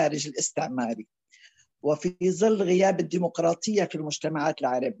للخارج الاستعماري، وفي ظل غياب الديمقراطية في المجتمعات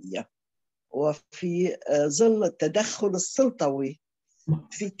العربية، وفي ظل التدخل السلطوي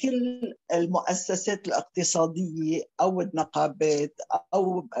في كل المؤسسات الاقتصادية أو النقابات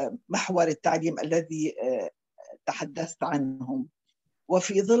أو محور التعليم الذي تحدثت عنهم،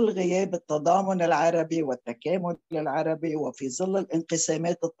 وفي ظل غياب التضامن العربي والتكامل العربي، وفي ظل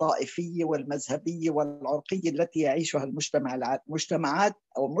الانقسامات الطائفية والمذهبية والعرقية التي يعيشها المجتمع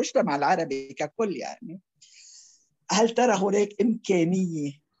العربي ككل، يعني هل ترى هناك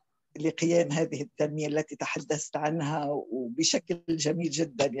إمكانية لقيام هذه التنمية التي تحدثت عنها وبشكل جميل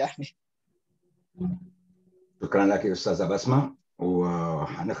جدا يعني؟ شكرا لك يا أستاذة بسمة.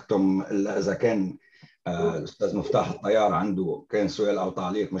 وحنختم إذا كان الأستاذ مفتاح الطيار عنده كان سؤال أو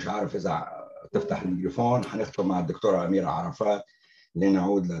تعليق، مش عارف إذا تفتح الميكروفون. حنختم مع الدكتورة أميرة عرفات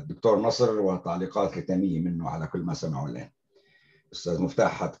لنعود للدكتور نصر وتعليقات ختامية منه على كل ما سمعوا الآن. أستاذ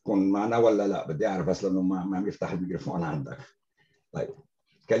مفتاح هتكون معنا ولا لا؟ بدي أعرف بس لأنه ما يفتح الميكروفون عندك. طيب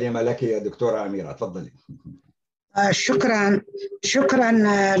كلمة لك يا دكتورة أميرة، تفضلي. شكرا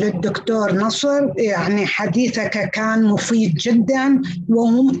للدكتور نصر، يعني حديثك كان مفيد جدا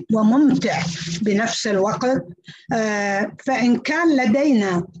وممتع بنفس الوقت. فإن كان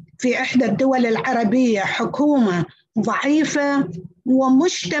لدينا في إحدى الدول العربية حكومة ضعيفة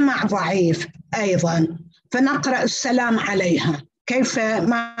ومجتمع ضعيف أيضا، فنقرأ السلام عليها.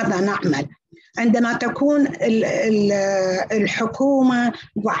 ماذا نعمل عندما تكون الحكومة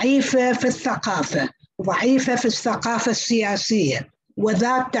ضعيفة في الثقافة، ضعيفة في الثقافة السياسية،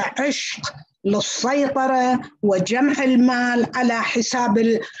 وذات عشق للسيطرة وجمع المال على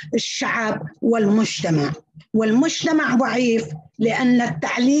حساب الشعب والمجتمع ضعيف لأن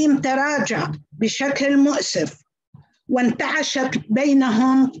التعليم تراجع بشكل مؤسف،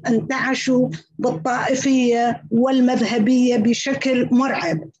 انتعشوا بالطائفية والمذهبية بشكل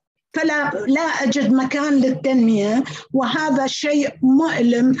مرعب، فلا أجد مكان للتنمية، وهذا شيء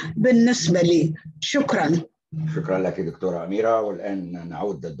مؤلم بالنسبة لي. شكرا لك دكتورة أميرة. والآن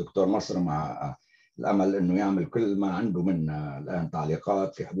نعود للدكتور نصر مع الأمل أنه يعمل كل ما عنده من الآن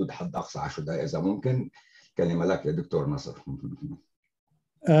تعليقات في حدود حد أقصى 10 دقائق إذا ممكن. كلمة لك يا دكتور نصر.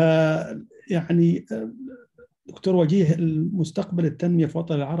 يعني دكتور وجيه، المستقبل التنمية في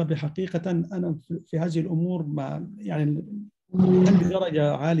الوطن العربي حقيقة أنا في هذه الأمور يعني عندي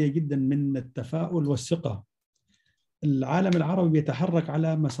درجة عالية جدا من التفاؤل والثقة. العالم العربي بيتحرك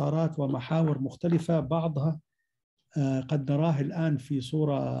على مسارات ومحاور مختلفة، بعضها قد نراه الآن في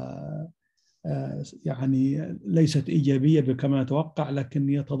صورة يعني ليست إيجابية كما نتوقع، لكن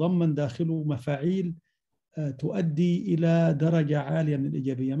يتضمن داخله مفاعيل تؤدي إلى درجة عالية من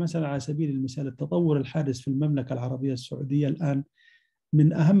الإيجابية. مثلا على سبيل المثال التطور الحادث في المملكة العربية السعودية الآن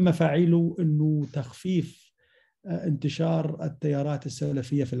من أهم مفاعيله أنه تخفيف انتشار التيارات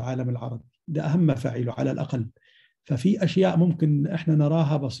السلفية في العالم العربي، ده أهم مفاعيله على الأقل. ففي أشياء ممكن إحنا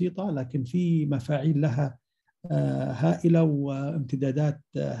نراها بسيطة، لكن في مفاعيل لها هائلة وامتدادات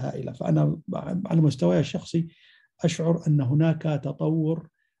هائلة. فأنا على مستواي الشخصي أشعر أن هناك تطور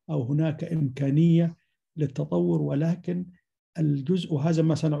أو هناك إمكانية للتطور، ولكن الجزء، وهذا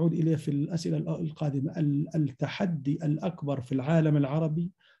ما سنعود إليه في الأسئلة القادمة، التحدي الأكبر في العالم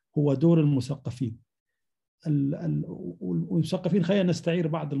العربي هو دور المثقفين. والمثقفين خلينا نستعير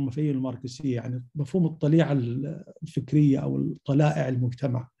بعض المفاهيم الماركسية، يعني مفهوم الطليعة الفكرية أو طلائع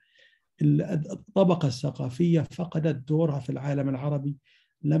المجتمع. الطبقة الثقافية فقدت دورها في العالم العربي،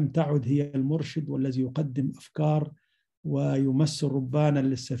 لم تعد هي المرشد والذي يقدم أفكار ويمثل ربانا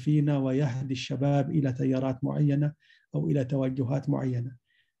للسفينة ويهدي الشباب إلى تيارات معينة أو إلى توجهات معينة.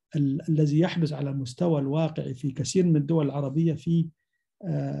 الذي يحدث على المستوى الواقعي في كثير من الدول العربية في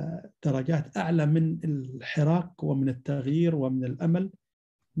درجات أعلى من الحراك ومن التغيير ومن الأمل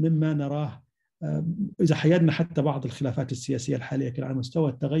مما نراه إذا حيدنا حتى بعض الخلافات السياسية الحالية، لكن على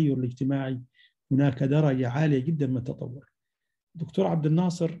مستوى التغير الاجتماعي هناك درجة عالية جدا من التطور. دكتور عبد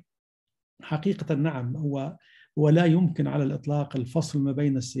الناصر، حقيقة نعم، ولا يمكن على الإطلاق الفصل ما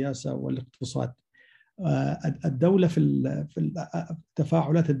بين السياسة والاقتصاد. الدولة في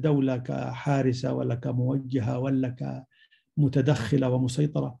تفاعلات الدولة كحارسة ولا كموجهة ولا كمتدخلة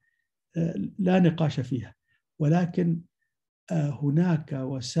ومسيطرة لا نقاش فيها، ولكن هناك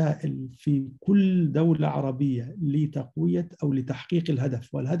وسائل في كل دولة عربية لتقوية أو لتحقيق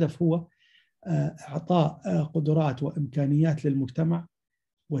الهدف، والهدف هو إعطاء قدرات وإمكانيات للمجتمع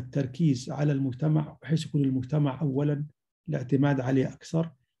والتركيز على المجتمع بحيث يكون المجتمع أولا الاعتماد عليه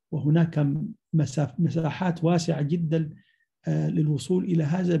أكثر، وهناك مساحات واسعة جدا للوصول إلى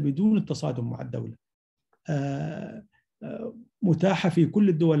هذا بدون التصادم مع الدولة، متاحة في كل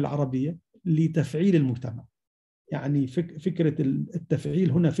الدول العربية لتفعيل المجتمع. يعني فكرة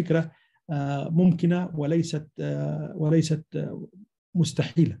التفعيل هنا فكرة ممكنة وليست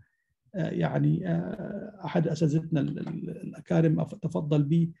مستحيلة. يعني أحد أساتذتنا الأكارم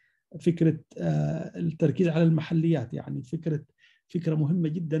تفضل بفكرة التركيز على المحليات، يعني فكرة مهمة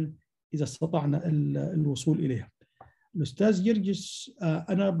جدا إذا استطعنا الوصول إليها. الأستاذ جرجس،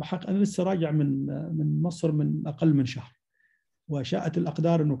 أنا لسه راجع من مصر من أقل من شهر، وشاءت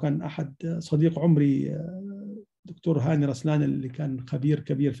الأقدار أنه كان أحد صديق عمري دكتور هاني رسلان اللي كان خبير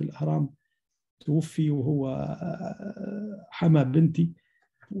كبير في الأهرام توفي، وهو حمى بنتي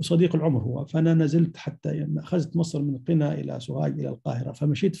وصديق العمر هو. فأنا نزلت حتى يعني أخذت مصر من قنا إلى سوهاج إلى القاهرة،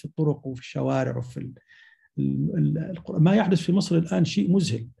 فمشيت في الطرق وفي الشوارع وفي القرى. ما يحدث في مصر الآن شيء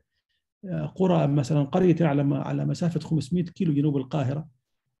مذهل. قرى مثلا قرية على مسافة 500 كيلو جنوب القاهرة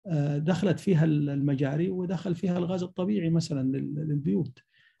دخلت فيها المجاري ودخل فيها الغاز الطبيعي مثلا للبيوت.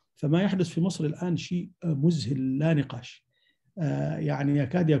 فما يحدث في مصر الآن شيء مذهل لا نقاش. يعني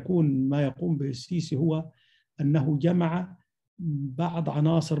يكاد يكون ما يقوم به السيسي هو أنه جمع بعض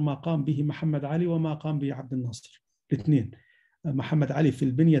عناصر ما قام به محمد علي وما قام به عبد الناصر الاثنين. محمد علي في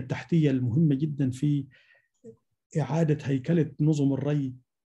البنية التحتية المهمة جدا في إعادة هيكلة نظم الري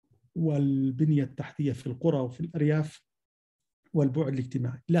والبنية التحتية في القرى وفي الأرياف، والبعد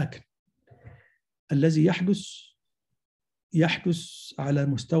الاجتماعي، لكن الذي يحدث على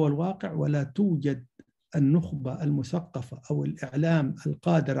مستوى الواقع، ولا توجد النخبة المثقفة أو الإعلام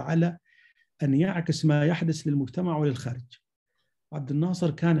القادر على أن يعكس ما يحدث للمجتمع وللخارج. عبد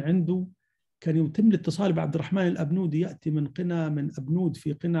الناصر كان يتم الاتصال بعبد الرحمن الأبنودي، يأتي من أبنود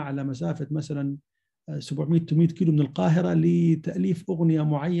في قنا على مسافة مثلا 700-800 كيلو من القاهرة لتأليف أغنية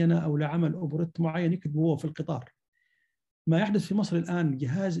معينة أو لعمل أوبريت معين يكتبه هو في القطار. ما يحدث في مصر الآن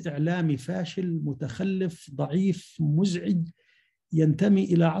جهاز إعلامي فاشل، متخلف، ضعيف، مزعج، ينتمي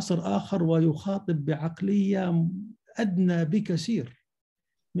إلى عصر آخر ويخاطب بعقلية أدنى بكثير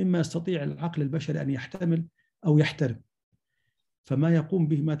مما يستطيع العقل البشري أن يحتمل أو يحترم. فما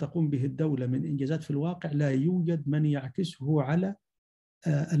تقوم به الدولة من إنجازات في الواقع لا يوجد من يعكسه على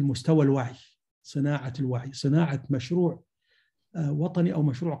المستوى الوعي، صناعة الوعي، صناعة مشروع وطني أو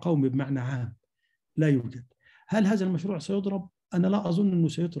مشروع قومي بمعنى عام، لا يوجد. هل هذا المشروع سيضرب؟ أنا لا أظن أنه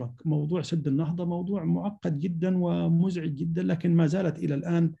سيترك. موضوع سد النهضة موضوع معقد جدا ومزعج جدا، لكن ما زالت إلى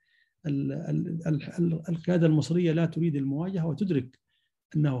الآن القيادة المصرية لا تريد المواجهة وتدرك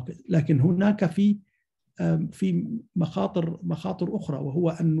أنه، لكن هناك في مخاطر أخرى، وهو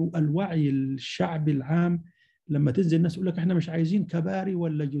أنه الوعي الشعبي العام لما تنزل الناس يقول لك إحنا مش عايزين كباري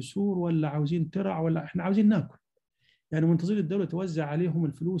ولا جسور ولا عاوزين ترع ولا إحنا عاوزين ناكل، يعني منتظر الدولة توزع عليهم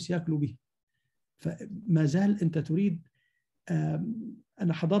الفلوس يأكلوا به. فما زال أنت تريد.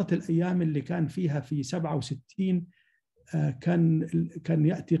 أنا حضرت الأيام اللي كان فيها في 67 كان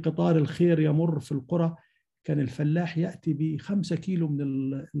يأتي قطار الخير يمر في القرى، كان الفلاح يأتي ب5 كيلو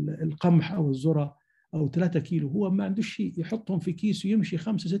من القمح أو الذرة أو 3 كيلو، هو ما عندوش شيء، يحطهم في كيس ويمشي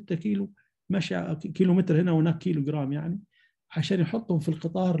 5-6 كيلو، مشى كيلومتر هنا وهناك كيلو جرام يعني، عشان يحطهم في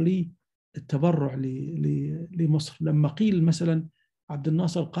القطار للتبرع لمصر. لما قيل مثلا عبد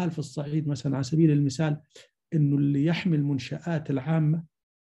الناصر قال في الصعيد مثلا على سبيل المثال إنه اللي يحمي المنشآت العامة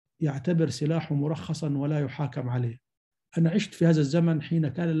يعتبر سلاحه مرخصا ولا يحاكم عليه. أنا عشت في هذا الزمن حين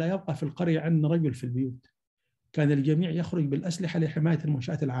كان لا يبقى في القرية عندنا رجل في البيوت، كان الجميع يخرج بالأسلحة لحماية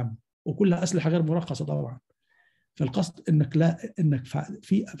المنشآت العامة، وكلها أسلحة غير مرخصة طبعا. فالقصد إنك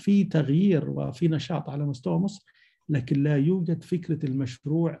في تغيير وفي نشاط على مستوى مصر، لكن لا يوجد فكرة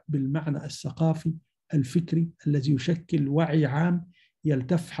المشروع بالمعنى الثقافي الفكري الذي يشكل وعي عام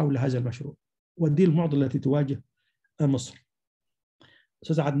يلتف حول هذا المشروع، ودي المعضلة التي تواجه مصر.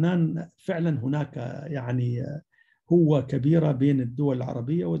 أستاذ عدنان، فعلا هناك يعني هو كبيرة بين الدول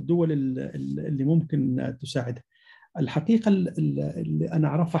العربية والدول اللي ممكن تساعدها. الحقيقة اللي أنا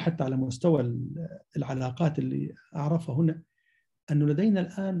أعرفها حتى على مستوى العلاقات اللي أعرفها هنا، أنه لدينا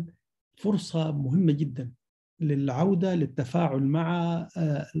الآن فرصة مهمة جدا للعودة للتفاعل مع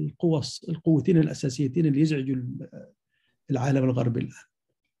القوتين الأساسيتين اللي يزعجوا العالم الغربي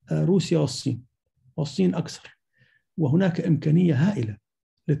الآن، روسيا والصين أكثر. وهناك إمكانية هائلة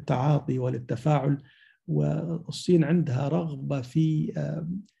للتعاطي وللتفاعل، والصين عندها رغبة في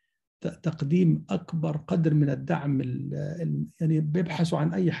تقديم أكبر قدر من الدعم، يعني بيبحثوا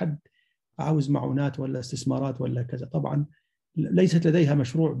عن أي حد عاوز معونات ولا استثمارات ولا كذا. طبعا ليست لديها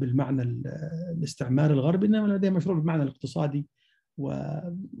مشروع بالمعنى الاستعمار الغربي، إنما لديها مشروع بالمعنى الاقتصادي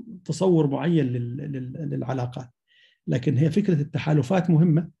وتصور معين للعلاقات. لكن هي فكرة التحالفات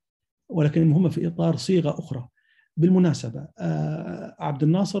مهمة، ولكن مهمة في إطار صيغة أخرى. بالمناسبة عبد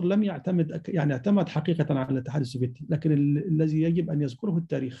الناصر لم يعتمد، يعني اعتمد حقيقة على الاتحاد السوفيتي، لكن الذي يجب أن يذكره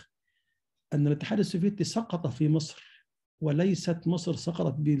التاريخ أن الاتحاد السوفيتي سقط في مصر، وليست مصر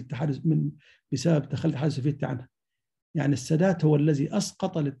سقطت بسبب تخلي الاتحاد السوفيتي عنها. يعني السادات هو الذي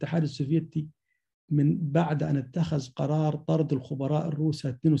أسقط الاتحاد السوفيتي من بعد أن اتخذ قرار طرد الخبراء الروس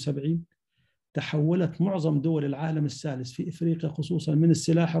 72. تحولت معظم دول العالم الثالث في إفريقيا خصوصا من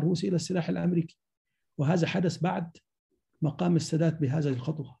السلاح الروسي إلى السلاح الأمريكي، وهذا حدث بعد مقام السادات بهذه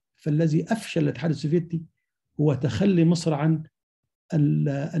الخطوة. فالذي أفشل الاتحاد السوفيتي هو تخلي مصر عن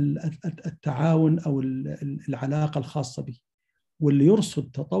التعاون أو العلاقة الخاصة به، واللي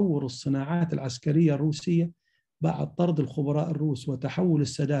يرصد تطور الصناعات العسكرية الروسية بعد طرد الخبراء الروس وتحول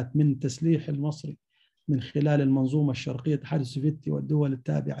السادات من تسليح المصري من خلال المنظومة الشرقية الاتحاد السوفيتي والدول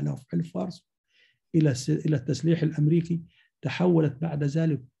التابعة له في حلف فارس إلى التسليح الأمريكي. تحولت بعد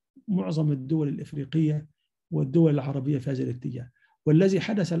ذلك معظم الدول الإفريقية والدول العربية في هذا الاتجاه. والذي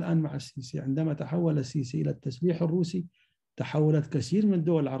حدث الآن مع السيسي، عندما تحول السيسي إلى التسليح الروسي، تحولت كثير من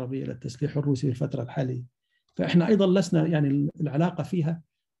الدول العربية إلى التسليح الروسي في الفترة الحالية. فإحنا أيضا لسنا، يعني العلاقة فيها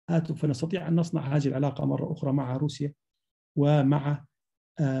فنستطيع أن نصنع هذه العلاقة مرة أخرى مع روسيا ومع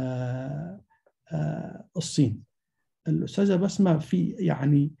الصين. الأستاذة بسمة،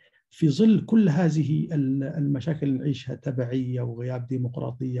 في ظل كل هذه المشاكل اللي نعيشها، تبعية وغياب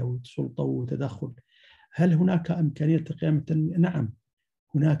ديمقراطية وسلطة وتدخل، هل هناك إمكانية لقيام التنمية؟ نعم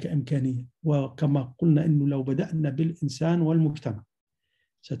هناك إمكانية، وكما قلنا أنه لو بدأنا بالإنسان والمجتمع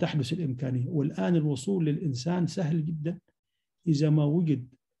ستحدث الإمكانية. والآن الوصول للإنسان سهل جدا إذا ما وجد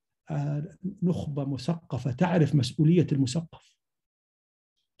نخبة مثقفة تعرف مسؤولية المثقف،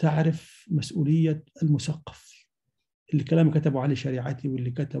 تعرف مسؤولية المثقف. اللي كلام كتبوا علي شريعتي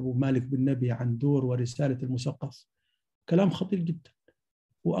واللي كتبوا مالك بن نبي عن دور ورسالة المثقف كلام خطير جدا،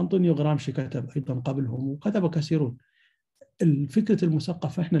 وأنطونيو غرامشي كتب أيضا قبلهم وكتب كثيرون. الفكرة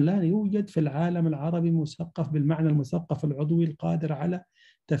المثقف، إحنا لا يوجد في العالم العربي مثقف بالمعنى المثقف العضوي القادر على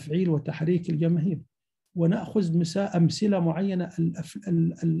تفعيل وتحريك الجماهير. ونأخذ أمثلة معينة،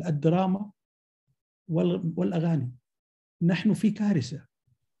 الدراما والأغاني. نحن في كارثة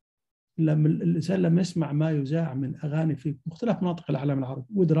لما الإنسان لما يسمع ما يذاع من أغاني في مختلف مناطق العالم العربي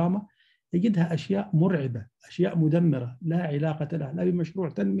ودراما يجدها أشياء مرعبة، أشياء مدمرة لا علاقة لها لا بمشروع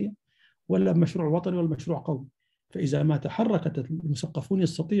تنمية ولا بمشروع وطني ولا مشروع قومي. فإذا ما تحركت المثقفون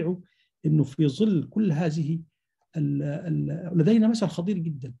يستطيعوا أنه في ظل كل هذه لدينا مثل خطير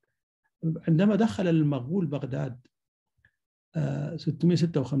جدا. عندما دخل المغول بغداد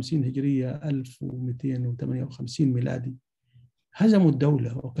 656 هجرية 1258 ميلادي هزموا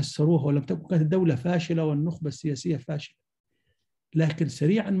الدولة وكسروها، ولم تكن كانت الدولة فاشلة والنخبة السياسية فاشلة، لكن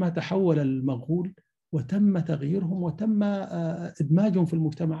سريعا ما تحول المغول وتم تغييرهم وتم إدماجهم في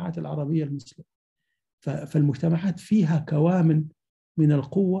المجتمعات العربية المسلمة. فالمجتمعات فيها كوامن من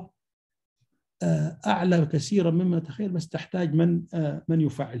القوة أعلى كثيرا مما تخيل، بس تحتاج من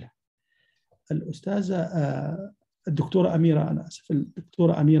يفعلها. الأستاذة الدكتورة أميرة، أنا أسف،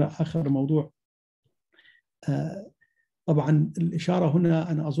 الدكتورة أميرة آخر موضوع. طبعا الإشارة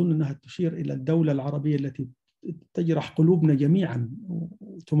هنا أنا أظن أنها تشير إلى الدولة العربية التي تجرح قلوبنا جميعا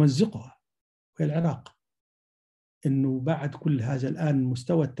وتمزقها، وهي العراق. إنه بعد كل هذا الآن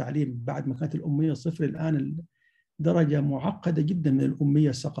مستوى التعليم بعد ما كانت الأمية صفر، الآن درجة معقدة جدا من الأمية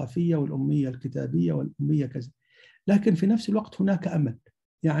الثقافية والأمية الكتابية والأمية كذا. لكن في نفس الوقت هناك أمل.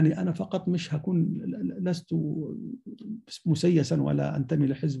 يعني أنا فقط مش هكون، لست مسيسا ولا أنتمي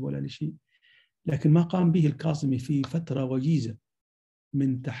لحزب ولا لشيء، لكن ما قام به الكاظمي في فترة وجيزة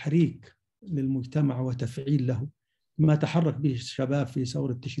من تحريك للمجتمع وتفعيل له، ما تحرك به الشباب في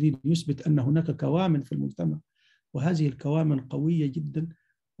ثورة تشرين يثبت أن هناك كوامن في المجتمع، وهذه الكوامن قوية جدا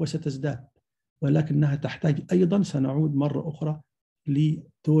وستزداد، ولكنها تحتاج أيضا، سنعود مرة أخرى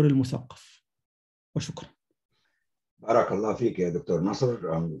لدور المثقف. وشكرا. بارك الله فيك يا دكتور نصر،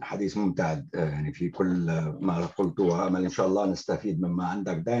 حديث ممتع يعني في كل ما قلته، وأمل إن شاء الله نستفيد مما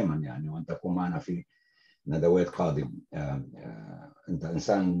عندك دائما يعني، وأن تكون معنا في ندوات قادمة. أنت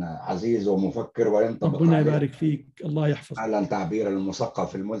إنسان عزيز ومفكر وينطبق ربنا يبارك فيك، الله يحفظك. فعلا تعبير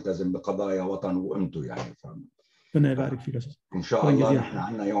المثقف الملتزم بقضايا وطن وقيمته يعني. ربنا يبارك فيك. إن شاء الله نحن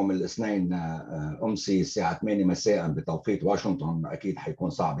عندنا يوم الاثنين أمسي الساعة 8 مساء بتوقيت واشنطن، أكيد حيكون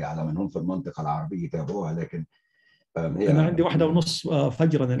صعب على من هم في المنطقة العربية يتابعوها، لكن أنا عندي 1:30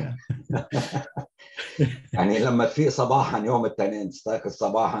 فجرا الآن. يعني لما تفيق صباحا يوم الاثنين تستيقظ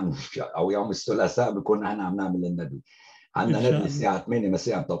صباحا أو يوم الثلاثاء بكون نحن عم نعمل الندوة. عندنا ندوة الساعة 8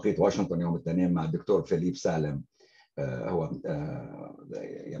 مساء بتوقيت واشنطن يوم الاثنين مع الدكتور فيليب سالم، هو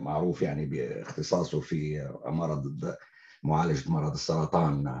معروف يعني باختصاصه في معالجة مرض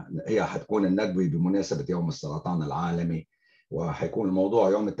السرطان. هي حتكون الندوة بمناسبة يوم السرطان العالمي، وحيكون الموضوع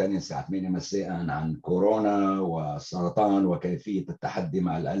يوم الاثنين الساعة 8 مساء عن كورونا والسرطان وكيفية التحدي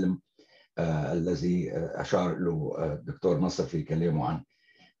مع العلم الذي أشار له الدكتور نصر في كلامه عن،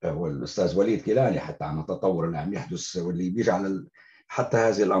 والأستاذ وليد كيلاني حتى عن التطور اللي عم يحدث واللي بيجعل حتى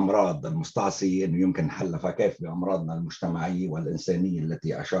هذه الأمراض المستعصية إنه يمكن حلها، فكيف بأمراضنا المجتمعية والإنسانية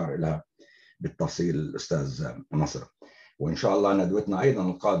التي أشار إليها بالتفصيل الأستاذ نصر. وإن شاء الله ندوتنا أيضا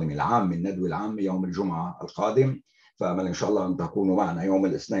القادمة العامة، الندوة العامة يوم الجمعة القادم، فأمل إن شاء الله أن تكونوا معنا يوم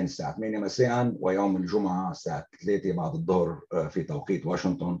الاثنين الساعة 8 مساء ويوم الجمعة الساعة 3 بعد الظهر في توقيت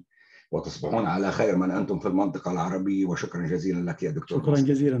واشنطن، وتصبحون على خير من أنتم في المنطقة العربية. وشكرا جزيلا لك يا دكتور. شكرا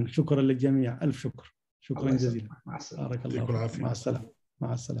جزيلا، شكرا للجميع، ألف شكر، شكرا جزيلا. مع السلامة. بارك الله فيك. مع السلامة.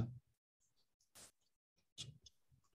 مع السلامة.